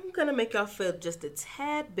records, I'm gonna make y'all feel just a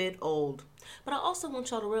tad bit old. But I also want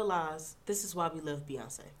y'all to realize this is why we love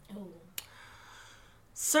Beyonce. Ooh.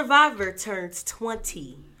 Survivor turns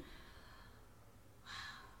 20.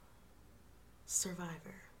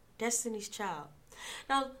 Survivor. Destiny's Child.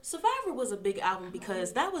 Now, Survivor was a big album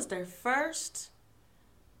because that was their first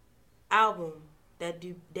album that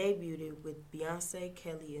debuted with Beyonce,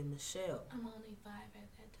 Kelly, and Michelle. I'm only 5 at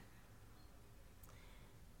that time.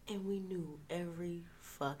 And we knew every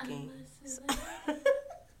fucking...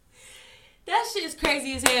 That shit is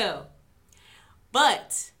crazy as hell.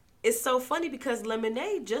 But it's so funny because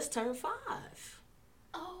Lemonade just turned 5.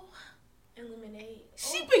 Oh, and Lemonade.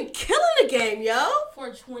 She been killing the game, yo.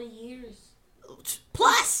 For 20 years.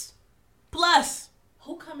 Plus.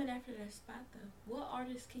 Who coming after that spot, though? What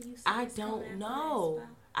artist can you see? I don't know.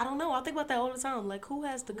 I think about that all the time. Like, who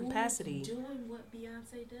has the capacity? Who's doing what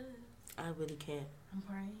Beyonce does? I really can't. I'm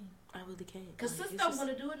praying. I really can't. Because sis don't want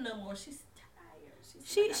to do it no more. She's tired.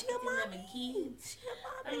 She a mommy. Kids.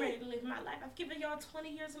 I'm ready to live my life. I've given y'all 20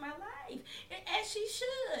 years of my life. And as she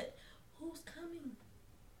should. Who's coming?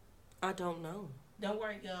 I don't know. Don't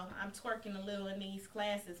worry, y'all. I'm twerking a little in these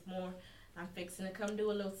classes more. I'm fixing to come do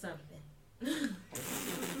a little something.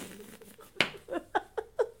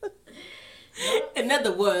 In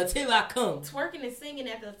other words, here I come. Twerking and singing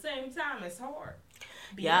at the same time is hard.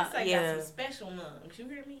 Beyonce got some special lungs. You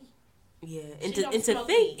hear me? Yeah, and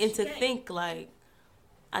to think like,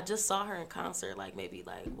 I just saw her in concert. Like maybe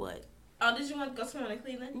like what? Oh, did you want to go somewhere in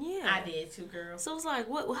Cleveland? Yeah, I did too, girl. So it was like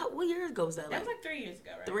what year ago was that? That was like 3 years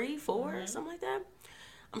ago, right? 3, 4, something like that.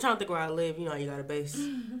 I'm trying to think where I live. You know, you got to base.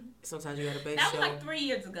 Sometimes you got to base. That was like 3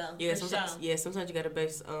 years ago. Yeah, sometimes you got to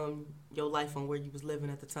base your life on where you was living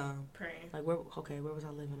at the time. Praying. Like where was I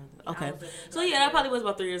living at the time? Okay. So yeah, that probably was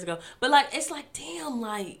about 3 years ago. But like it's like damn,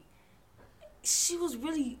 like she was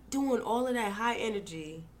really doing all of that high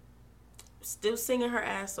energy, still singing her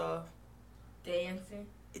ass off, dancing,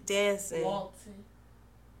 waltzing,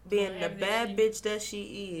 being the bad bitch that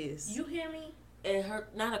she is. You hear me? and her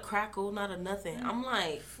not a crackle, not a nothing. I'm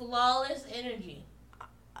like flawless energy.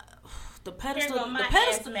 The pedestal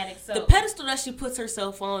that she puts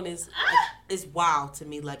herself on is wild to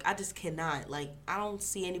me. Like I just cannot. Like I don't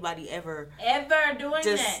see anybody ever doing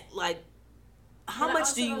just, that. Like how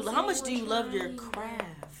much do you love your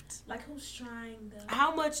craft? Like who's trying though?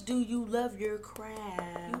 How much do you love your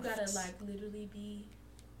craft? You gotta like literally be.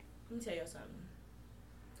 Let me tell you something.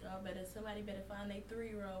 Somebody better find a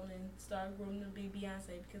 3-year-old and start grooming to be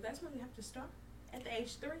Beyonce, because that's when you have to start at the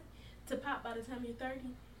age 3 to pop by the time you're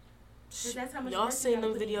 30. That's how much. Y'all seen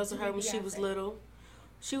them videos of her when she was little?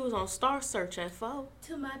 She was on Star Search at 4.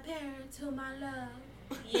 To my parents, to my love.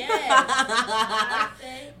 Yes.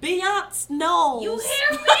 Beyonce knows. You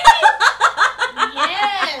hear me?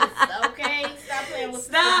 Yes. Okay. Stop playing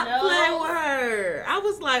with her. I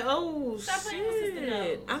was like, oh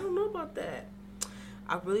shit. I don't know about that.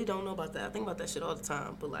 I really don't know about that. I think about that shit all the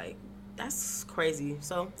time. But like, that's crazy.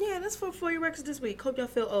 So yeah, that's for your records this week. Hope y'all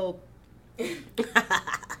feel old. Feel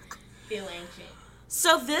ancient.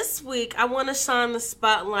 So this week, I want to shine the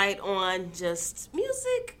spotlight on just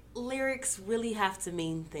music. Lyrics really have to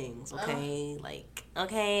mean things, okay?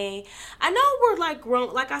 Okay. I know we're like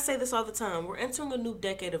grown. Like I say this all the time. We're entering a new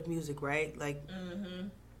decade of music, right? Like,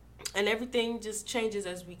 and everything just changes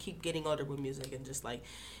as we keep getting older with music, and just like,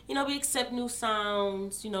 we accept new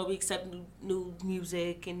sounds. We accept new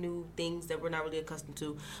music and new things that we're not really accustomed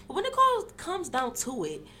to. But when it comes down to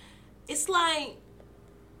it, it's like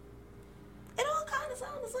it all kind of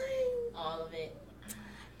sounds the same. All of it.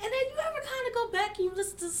 And then you ever kind of go back and you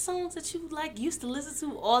listen to songs that you like used to listen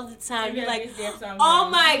to all the time. You're like, oh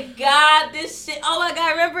my God, this shit. Oh my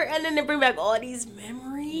God, remember? And then they bring back all these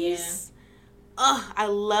memories. Yeah. I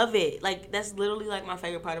love it. Like, that's literally like my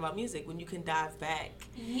favorite part about music, when you can dive back.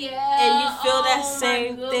 Yeah. And you feel that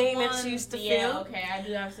same thing that you used to feel. Yeah, okay. I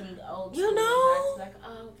do have some old songs. Like,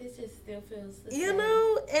 oh, this just still feels the same.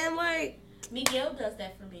 And like, Miguel does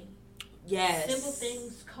that for me. Yes. Simple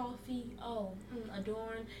things, coffee,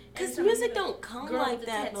 adorn. Because music don't come like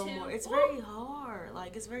that no more. It's very hard.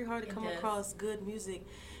 Like, it's very hard to come across good music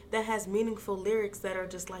that has meaningful lyrics that are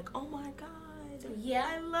just like, oh my God. Yeah.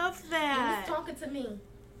 I love that. You was talking to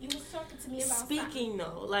me.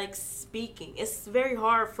 About speaking. It's very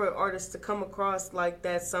hard for artists to come across like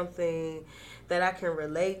that's something that I can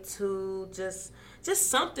relate to. Just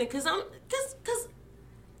something. Because all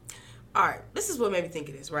right, this is what made me think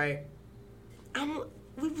of this, right?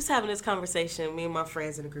 We was having this conversation, me and my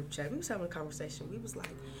friends in the group chat. We was having a conversation. We was like,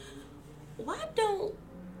 why don't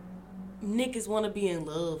niggas want to be in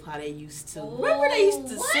love how they used to? Remember they used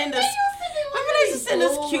to send us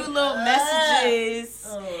cute little messages.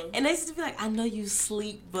 And they used to be like, I know you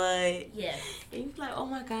sleep, but... Yes. And you'd be like, oh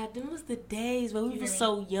my God, them was the days when we were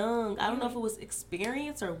so young. I don't know if it was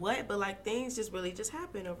experience or what, but like things just really just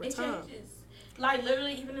happen over time. It changes. Like,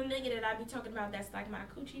 literally, even the nigga that I be talking about that's like my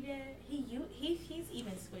coochie dad, he's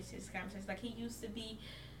even switched his conversation. Like, he used to be,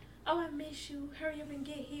 oh, I miss you, hurry up and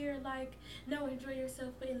get here. Like, no, enjoy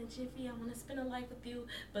yourself, but in a jiffy, I want to spend a life with you.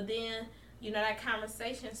 But then, that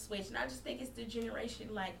conversation switched. And I just think it's the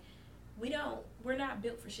generation, like, we're not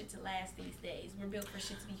built for shit to last these days. We're built for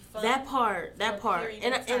shit to be fun. That part.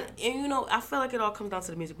 And I feel like it all comes down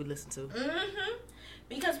to the music we listen to. Mm-hmm.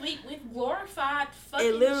 Because we've glorified fucking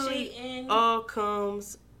shit. It literally shit all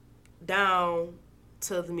comes down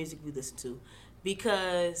to the music we listen to.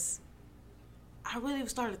 Because I really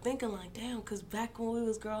started thinking like, damn, because back when we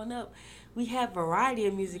was growing up, we had variety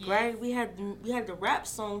of music, right? We had the rap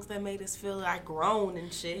songs that made us feel like grown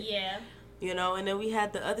and shit. Yeah. And then we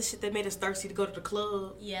had the other shit that made us thirsty to go to the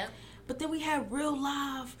club. Yeah. But then we had real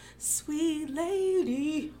live, sweet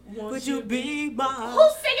lady, would you be mine?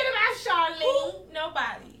 Who's singing about Charlene?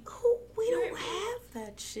 Nobody. We don't have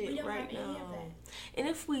that shit right now. Any of that. And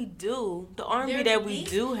if we do, the R&B that we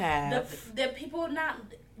do have, the people not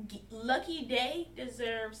Lucky Day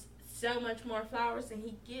deserves so much more flowers than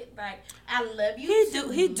he get. Like, I love you.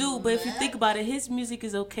 He do. But if you think about it, his music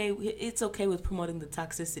is okay. It's okay with promoting the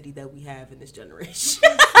toxicity that we have in this generation.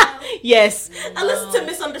 Yes, no. I listen to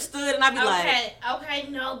Misunderstood and I be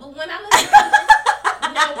no. But when I listen to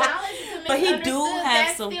Misunderstood, but he do have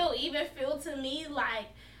that some. Still even feel to me like,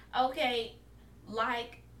 okay,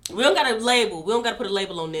 like. We don't got a label. We don't got to put a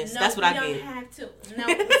label on this. No, that's what I get. We don't have to. No,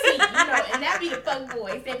 see, and that be the fuck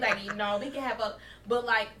boys. They be like, we can have a But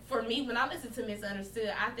like for me, when I listen to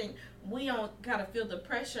Misunderstood, I think we don't kind of feel the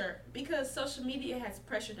pressure because social media has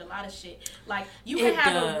pressured a lot of shit. Like you can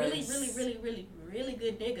have a really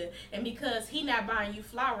good nigga, and because he not buying you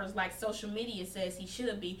flowers like social media says he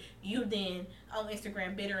should be, you then on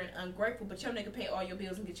Instagram bitter and ungrateful. But your nigga pay all your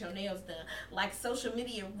bills and get your nails done. Like social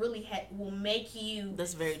media really will make you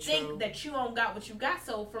think that you don't got what you got.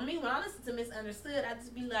 So for me, when I listen to Misunderstood, I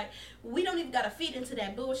just be like, we don't even gotta feed into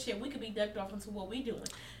that bullshit. We could be ducked off into what we doing.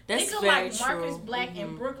 That's nigga very like Marcus true. Black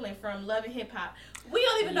and Brooklyn from Love and Hip Hop. We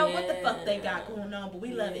don't even know what the fuck they got going on, but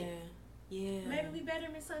we love it. Yeah. Maybe we better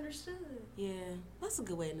misunderstood. Yeah. That's a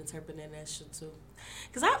good way of interpreting that shit too.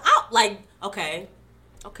 Cause I like okay.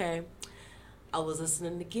 I was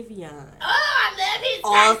listening to Giveon. Oh, I love his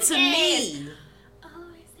All to Me. Oh,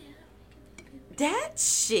 That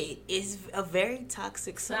shit is a very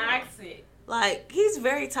toxic song. Toxic. Like, he's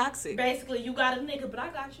very toxic. Basically, you got a nigga, but I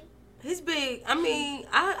got you. He's big. I mean,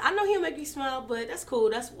 I know he'll make you smile, but that's cool.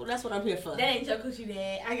 That's what I'm here for. That ain't your coochie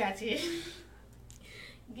dad. I got you.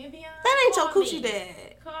 Giveon. That ain't your coochie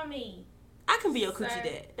dad. Call me. I can be your coochie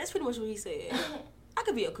dad. That's pretty much what he said. I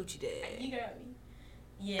could be your coochie dad. You got me.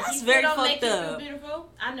 Yeah, that's very don't fucked make up. You feel beautiful.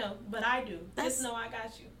 I know, but I do. Just know I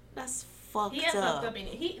got you. That's fucked up. He fucked up in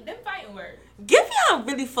it. Them fighting words. Giveon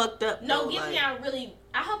really fucked up. No, Giveon really.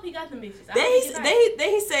 I hope he got them bitches. Then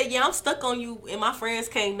he said, "Yeah, I'm stuck on you, and my friends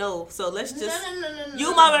can't know. So let's just no.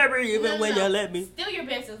 You my baby, even when you let me." Still Your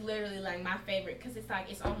Best is literally like my favorite because it's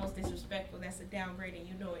like it's almost disrespectful. That's a downgrade, and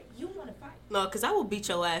you know it. You want to fight? No, because I will beat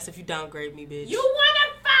your ass if you downgrade me, bitch. You want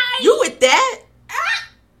to fight? You with that?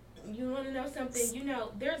 You want to know something? You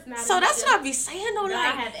know, there's not. So that's what I be saying though.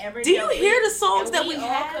 Like, do you hear the songs that we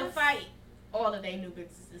have? Could fight. All of they new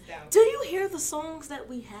bitches is down. Do you hear the songs that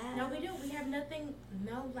we have? No, we do. We have nothing.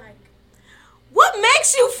 No, like. What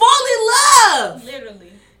makes you fall in love?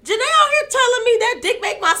 Literally. Janae out here telling me that dick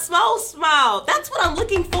make my smile. That's what I'm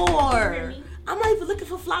looking for. You hear me? I'm not even looking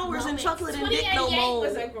for flowers and chocolate and dick no more. 28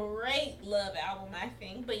 was a great love album, I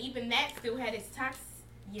think. But even that still had its toxic.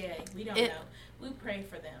 Yeah, we don't know. We pray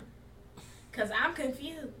for them. Because I'm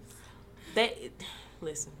confused.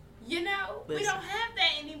 Listen. You know, we don't have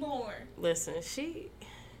that anymore. Listen,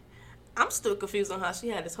 I'm still confused on how she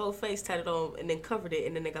had this whole face tatted on and then covered it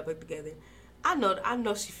and then they got back together. I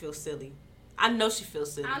know she feels silly. I know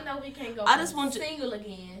we can't go single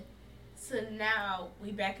again. So now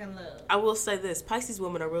we back in love. I will say this: Pisces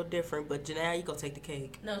women are real different, but Janelle, you gonna take the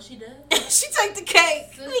cake. No, she does. She take the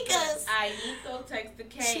cake because Aiko takes the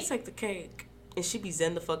cake. She take the cake. And she be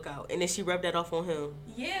zen the fuck out. And then she rubbed that off on him.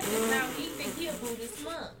 Yes, and now he think he a Buddhist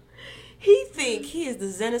monk. He think he is the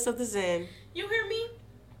zenest of the zen. You hear me?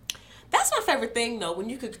 That's my favorite thing, though. When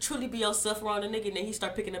you could truly be yourself around a nigga and then he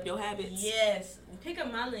start picking up your habits. Yes. Pick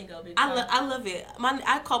up my lingo, bitch. I love it.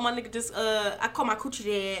 I call my nigga just, I call my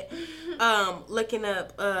coochie dad, looking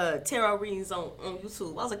up, tarot readings on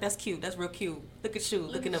YouTube. I was like, that's cute. That's real cute. Look at you.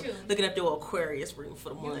 Looking up your Aquarius reading for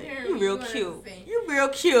the month. You real cute. You real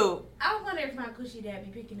cute. I wonder if my coochie dad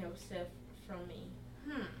be picking up stuff from me.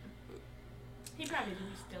 He probably do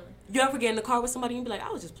stealing. You ever get in the car with somebody and be like, I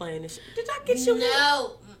was just playing this shit. Did I get you?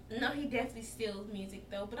 No, he definitely steals music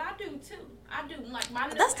though, but I do too. I do like my.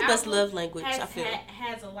 That's the best love language. I feel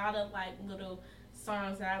has a lot of like little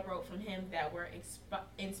songs that I wrote from him that were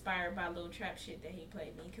inspired by little trap shit that he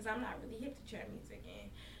played me because I'm not really hip to trap music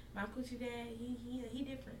and my coochie dad he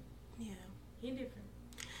different. Yeah, he different.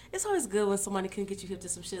 It's always good when somebody can get you hip to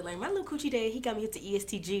some shit. Like my little coochie dad, he got me hip to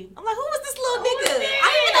ESTG. I'm like, who is this little nigga? I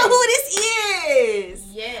don't even know who this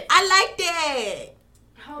is. Yes, I like that.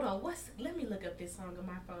 Hold on, let me look up this song on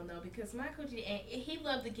my phone though because my coochie and he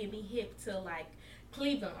loved to get me hip to like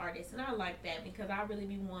Cleveland artists and I like that because I really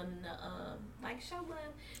be wanting to like show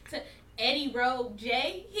love to Eddie Rowe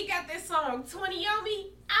J. He got this song 20 on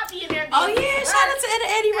Me. I'll be in there. Oh yeah, shout out to the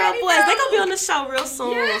Eddie Rowe boys. They gonna be on the show real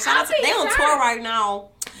soon. Yeah, shout out to they on tour right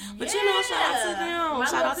now. But yeah. you know, shout out to them. My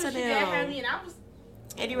shout out to them. Had me and I was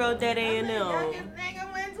Eddie Rowe Daddy and them.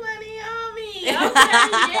 Nigga went 20 on me. Okay,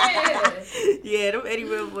 yeah. Yeah, them Eddie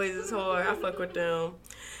Rowe boys is hard. I fuck with them.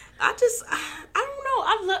 I don't know.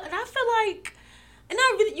 I feel like, and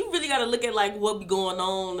you really gotta look at like what be going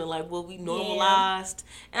on and like what we normalized.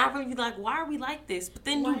 Yeah. And I really be like, why are we like this? But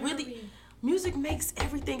then music makes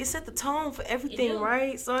everything. It set the tone for everything,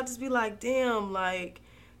 right? So I just be like, damn, like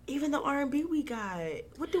even the R&B we got,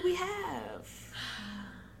 what do we have?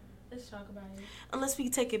 Let's talk about it. Unless we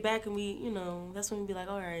take it back and we, that's when we be like,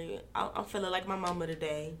 all right, I'm feeling like my mama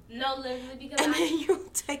today. No, literally, because and then you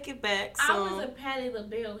take it back. So. I was a Patti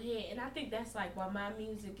LaBelle head, and I think that's like why my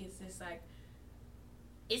music is just like,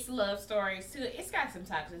 it's love stories too. It's got some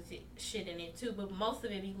toxic shit in it too, but most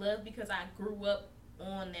of it be love because I grew up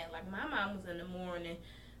on that. Like my mom was in the morning,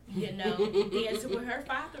 dancing with her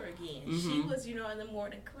father again. Mm-hmm. She was, in the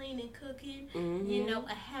morning cleaning, cooking, Mm-hmm.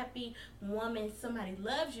 A happy woman. Somebody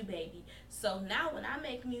loves you, baby. So now when I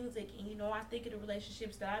make music and, I think of the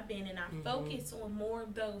relationships that I've been in, I focus on more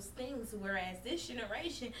of those things. Whereas this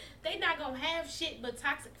generation, they not going to have shit but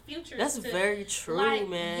toxic futures. That's very true,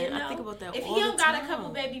 man. I think about that all the time. If he don't got a couple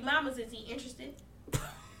baby mamas, is he interested?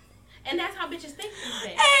 And that's how bitches think these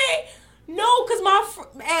days. Hey! No, because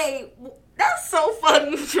that's so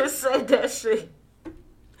funny you just said that shit.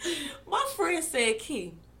 My friend said,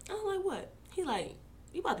 Key. I was like, what? He like,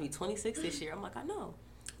 you about to be 26 this year. I'm like, I know.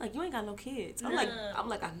 Like, you ain't got no kids. I'm like,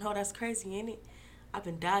 I know, that's crazy, ain't it? I've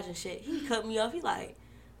been dodging shit. He cut me off. He like,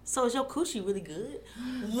 so is your coochie really good?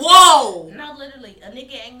 Whoa! No, literally. A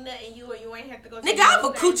nigga ain't nutting you or you ain't have to go to nigga, I have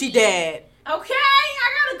a coochie dad. Okay,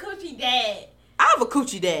 I got a coochie dad. I have a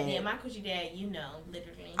coochie dad. Yeah, my coochie dad,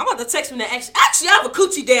 literally. I'm about to text him that actually I have a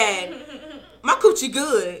coochie dad. My coochie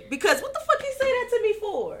good. Because what the fuck he say that to me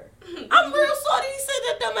for? I'm real sorry he said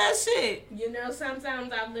that dumbass shit.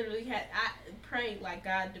 Sometimes I literally I prayed like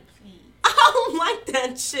God to please. I don't like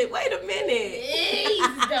that shit. Wait a minute.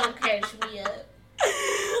 Please don't catch me up.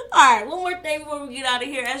 Alright, one more thing before we get out of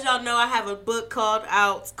here. As y'all know, I have a book called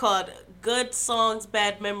Good Songs,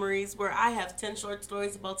 Bad Memories, where I have 10 short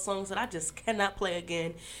stories about songs that I just cannot play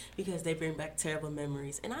again because they bring back terrible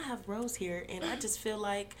memories. And I have Rose here, and I just feel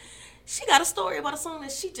like she got a story about a song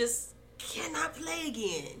that she just cannot play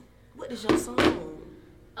again. What is your song?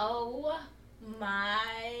 Oh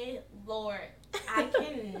my Lord. I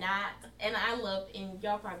cannot, and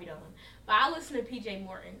y'all probably don't, but I listen to PJ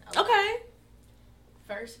Morton a lot. Okay.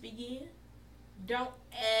 First Begin.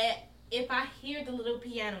 If I hear the little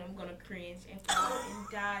piano, I'm going to cringe and fall and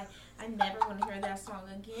die. I never want to hear that song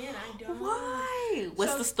again. I don't. Why?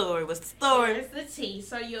 What's the story? Here's the tea.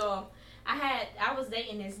 So, y'all, I was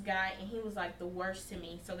dating this guy, and he was, like, the worst to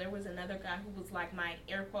me. So, there was another guy who was, like, my,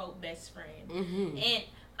 air quote, best friend. Mm-hmm. And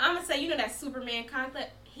I'm going to say, that Superman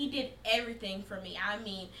concept? He did everything for me. I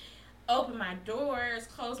mean, open my doors,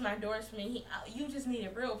 close my doors for me. You just need a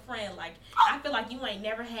real friend. Like, I feel like you ain't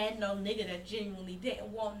never had no nigga that genuinely didn't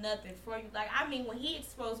want nothing for you. Like, I mean, when he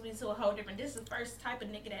exposed me to a whole different, this is the first type of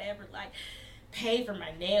nigga that ever, like, paid for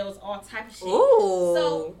my nails, all type of shit. Ooh.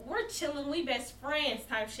 So, we're chilling, we best friends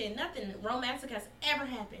type shit. Nothing romantic has ever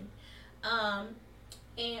happened.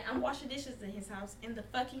 And I'm washing dishes in his house, and the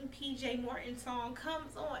fucking PJ Morton song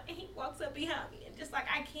comes on, and he walks up behind me, and just like,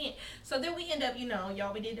 I can't. So then we end up,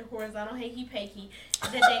 y'all, we did the horizontal hanky-panky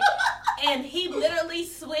that day, and he literally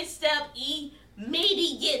switched up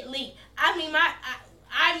immediately. I mean,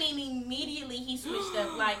 immediately he switched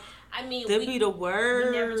up. Like, That'd be the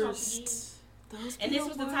worst. We never talked again. And this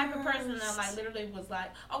was the type of person that, like, literally was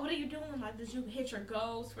like, oh, what are you doing? Like, did you hit your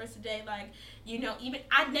goals for today? Like, even,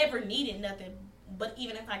 I never needed nothing. But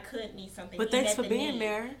even if I could need something, but thanks for being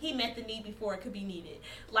there. He met the need before it could be needed,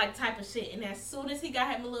 like type of shit. And as soon as he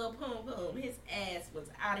got him a little boom, his ass was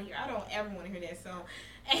out of here. I don't ever want to hear that song.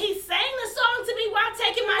 And he sang the song to me while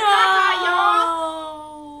taking my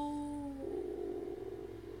y'all.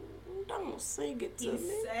 Don't sing it to me.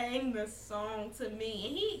 He sang the song to me,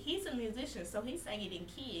 and he's a musician, so he sang it in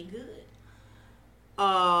key and good.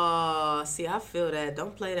 See, I feel that.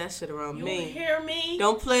 Don't play that shit around me. You hear me?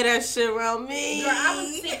 Don't play that shit around me. Girl, I would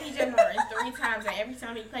see PJ Morton 3 times, and every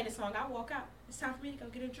time he played the song, I walk out. It's time for me to go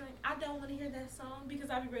get a drink. I don't want to hear that song because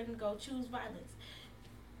I be ready to go choose violence.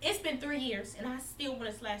 It's been 3 years, and I still want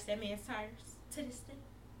to slash that man's tires to this day.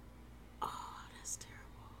 Oh, that's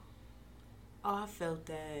terrible. Oh, I felt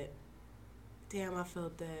that. Damn, I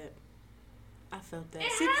felt that. It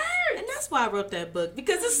See, hurts. and that's why I wrote that book,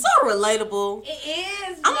 because it's so relatable. It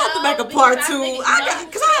is. I'm about to make a part 2.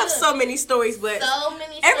 Because I have so many stories, but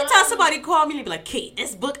every time somebody call me, they be like, Kate,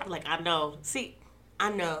 this book, I'm like, I know. See,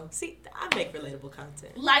 I make relatable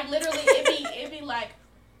content. Like, literally, it'd be like,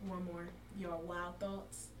 one more, your wild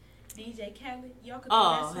thoughts. DJ Khaled, y'all could do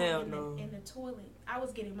that song in the toilet. I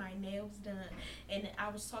was getting my nails done, and I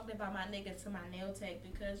was talking about my nigga to my nail tech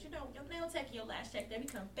because, your nail tech and your lash tech, they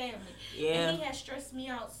become family. Yeah. And he had stressed me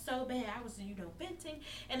out so bad. I was, venting,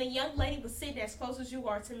 and a young lady was sitting as close as you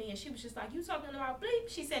are to me, and she was just like, you talking about bleep?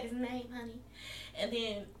 She said his name, honey. And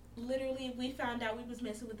then literally we found out we was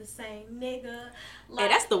messing with the same nigga. Like, hey,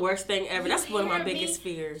 that's the worst thing ever. That's one of my biggest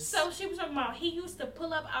fears. So she was talking about he used to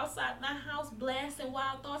pull up outside my house blasting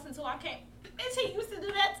Wild Thoughts until I came. Bitch, he used to do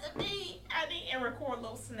that to me. I didn't record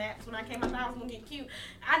little snaps when I came out the house looking cute.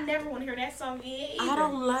 I never want to hear that song again either. I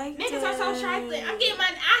don't like that. Niggas are so trifling.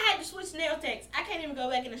 I had to switch nail techs. I can't even go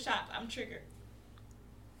back in the shop. I'm triggered.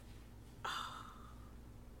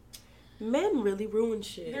 Men really ruin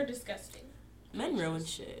shit. They're disgusting. Men ruin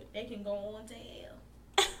shit. They can go on to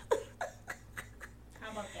hell.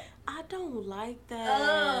 How about that? I don't like that.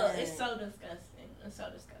 Oh, it's so disgusting. It's so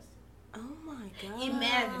disgusting. Oh my god.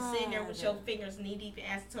 Imagine sitting there with your fingers knee deep in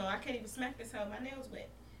acetone. I can't even smack this hoe. My nails wet.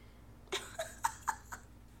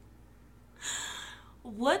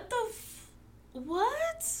 What the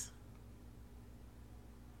what?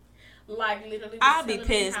 Like literally. I'll be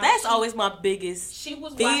pissed. That's always my biggest She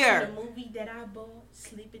was fear. watching the movie that I bought,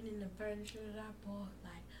 sleeping in the furniture that I bought.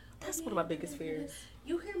 Like that's one of my biggest fears.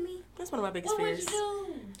 You hear me? That's one of my biggest What fears. would you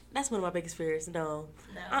do? That's one of my biggest fears. No.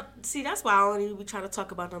 No. See, that's why I don't even be trying to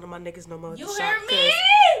talk about none of my niggas no more. You at the hear shop, me?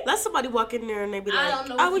 Let somebody walk in there and they be like, I don't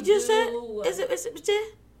know "Oh, what what you to said? do. Is it?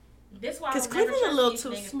 This why I Because don't never Cleveland's a little trust too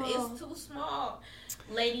these niggas. small. It's too small.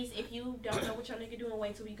 Ladies, if you don't know what your nigga doing,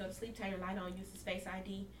 wait till we go to sleep. Turn your light on. Use his Face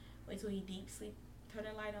ID. Wait till he deep sleep. Turn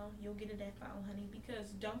that light on. You'll get in that phone, honey. Because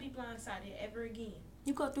don't be blindsided ever again.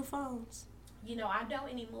 You go through phones. You know, I don't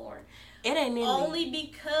anymore. It ain't in Only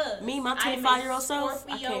because me, my I'm a 25-year-old self, I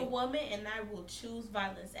Scorpio can't. woman, and I will choose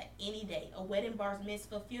violence at any day. A wedding, bars,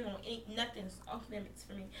 mitzvah, funeral, nothing's off limits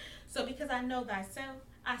for me. So because I know thyself,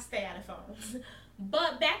 I stay out of phones.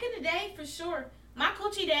 But back in the day, for sure, my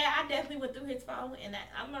coochie dad, I definitely went through his phone, and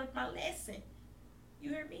I learned my lesson.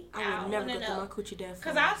 You hear me? I will never go through my coochie dad phone.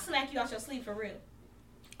 Because I'll smack you out your sleep for real.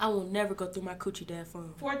 I will never go through my coochie dad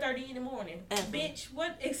phone. 4:30 in the morning. Ever. Bitch,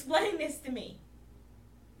 what? Explain this to me.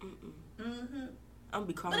 Mm-mm. Mm-hmm. I'm gonna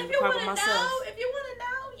be crying But in if the you car want by to myself.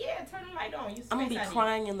 know, yeah, turn the light on. Use I'm gonna be Face ID.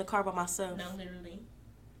 crying in the car by myself. No, literally.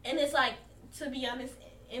 And it's like, to be honest,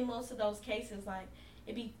 in most of those cases, like,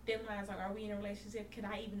 it be thin lines, like, are we in a relationship? Can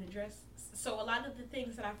I even address? So a lot of the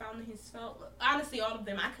things that I found in his phone, honestly, all of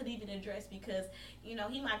them, I could even address because, you know,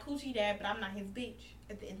 he my coochie dad, but I'm not his bitch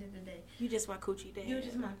at the end of the day. You just my coochie dad. You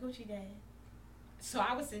just my coochie dad. So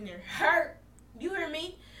I was in there hurt. You hear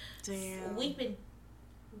me? Damn. Weeping,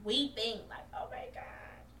 like, oh my God.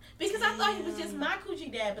 Because I thought he was just my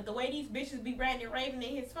coochie dad, but the way these bitches be ranting and raving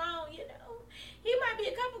in his phone, you know, he might be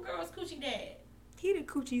a couple girls' coochie dad. He the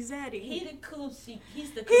coochie zaddy. He's the coochie.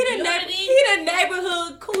 He's the He community. the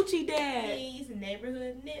neighborhood coochie dad. He's a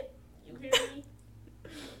neighborhood nip. You hear me?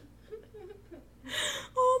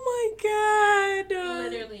 Oh my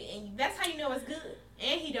God. Literally, and that's how you know it's good.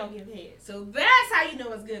 And he don't give head, so that's how you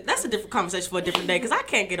know it's good. That's a different conversation for a different day, because I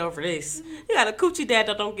can't get over this. You got a coochie dad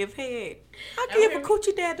that don't give head. How can you have a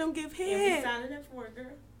coochie dad don't give And we head? signing up for it, girl.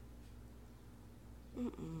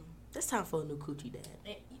 It's time for a new coochie dad.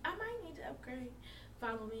 And I might need to upgrade.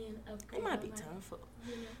 Follow me and upgrade. It might be my life, time for.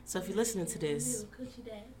 you know. So if you're listening to this, New coochie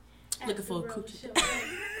dad. looking for a After coochie road dad.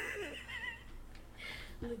 show.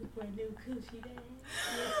 Looking for a new coochie dad.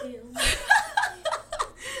 You feel me?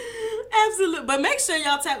 Absolutely, but make sure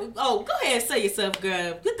y'all tap. Oh, go ahead and say yourself,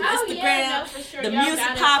 girl. Get the Instagram, yeah, no, for sure. the Y'all music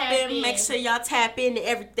gotta tap popping. in. Make sure y'all tap into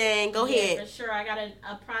everything. Go ahead. For sure. I got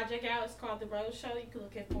a project out. It's called The Road Show. You can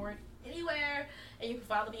look at for it anywhere. And you can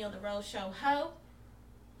follow me on The Road Show. Ho.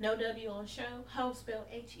 No W on show. Ho spelled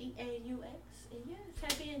H-E-A-U-X. And yeah,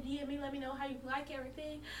 tap in, DM me, let me know how you like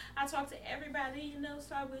everything. I talk to everybody, you know,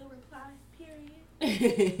 so I will reply. Period.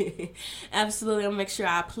 Absolutely. I'm gonna make sure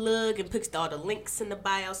I plug and put all the links in the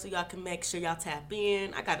bio so y'all can make sure y'all tap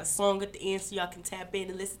in. I got a song at the end so y'all can tap in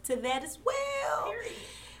and listen to that as well. Period.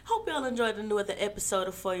 Hope y'all enjoyed the other episode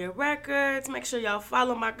of For Your Records. Make sure y'all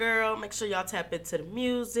follow my girl. Make sure y'all tap into the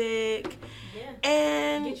music. Yeah.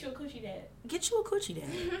 And Get you a coochie dad. get you a coochie dad.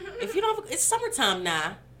 If you don't, it's summertime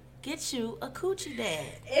now. Get you a coochie dad.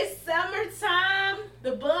 It's summertime.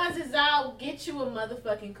 The buzz is out. Get you a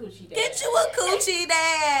motherfucking coochie dad. Get you a coochie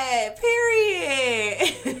dad.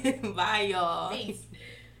 Period. Bye, y'all. Peace.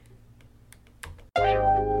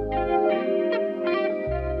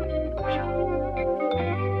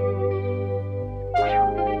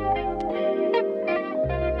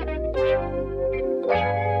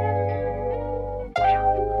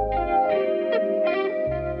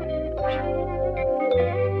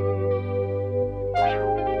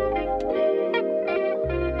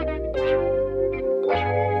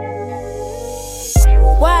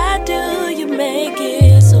 Why do you make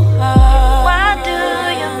it so hard? Why do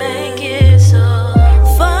you make it so?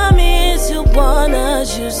 For me, is you wanna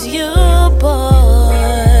choose you, boy.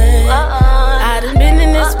 I done been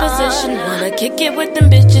in this position, wanna kick it with them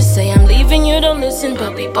bitches. Say I'm leaving, you don't listen,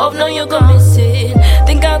 but we both know you gon' miss it.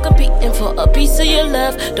 Think I'm competing for a piece of your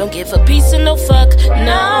love. Don't give a piece of no fuck,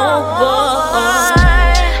 no, boy.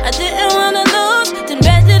 I didn't wanna lose, then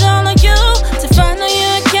bet it all on you to find out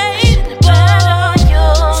you're okay. So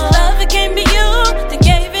love it can't be you, they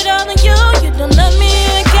gave it all on you. You don't love me,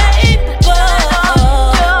 you ain't capable. I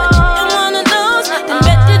didn't wanna lose, then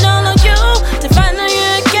bet it all on you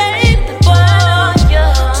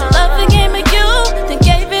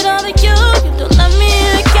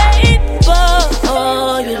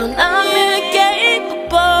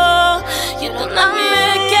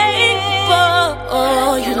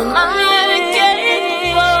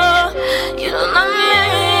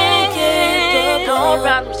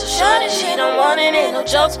shorty, she don't want it, ain't no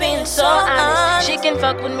jokes, being so honest. She can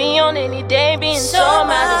fuck with me on any day, being so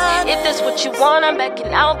modest. If that's what you want, I'm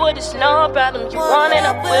backing out, but it's no problem. You want it,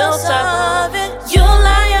 I will solve it. You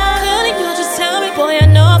liar, couldn't you just tell me, boy, I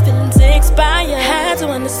know feelings expire. Had to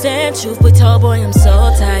understand truth, but told boy, I'm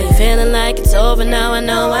so tired. Feeling like it's over now, I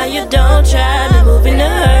know why you don't try me, moving to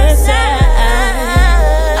her side.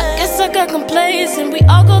 I guess I got complacent, we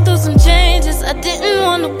all go through some changes. I didn't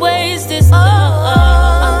wanna waste this,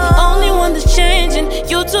 I'm the only one that's changing.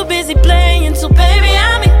 You too busy playing, so baby,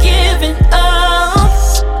 I've been giving up.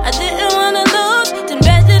 I didn't wanna lose, then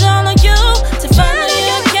bet it all on you to finally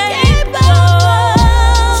get capable.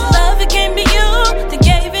 So love it can't be you, then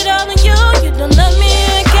gave it all on you. You don't love me,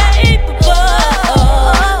 you're incapable.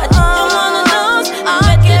 I didn't wanna lose, then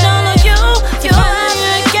bet it all on you to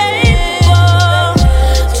finally get capable.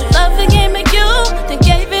 So love it can't be you, then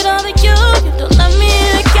gave it all to you. You don't love me,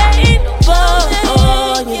 you're incapable. You don't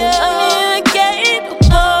love me, you're incapable.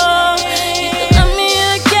 You don't love me,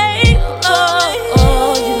 you're incapable.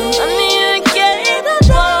 You don't love me, you're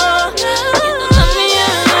incapable. You don't love me,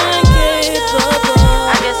 you're incapable.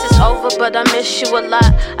 I guess it's over, but I miss you a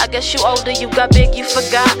lot. I guess you older, you got big, you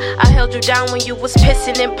forgot. I held you down when you was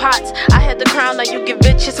pissing in pots. I had the crown, now you get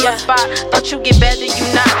bitches my spot. Thought you get better,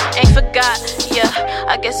 you not, ain't forgot. Yeah,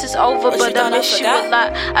 I guess it's over, but I miss you a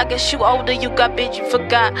lot. I guess you older, you got big, you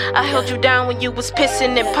forgot. I held you down when you was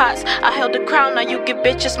pissing in pots. I held the crown, now you get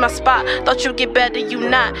bitches my spot. Thought you get better, you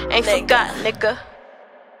not, ain't forgot, nigga.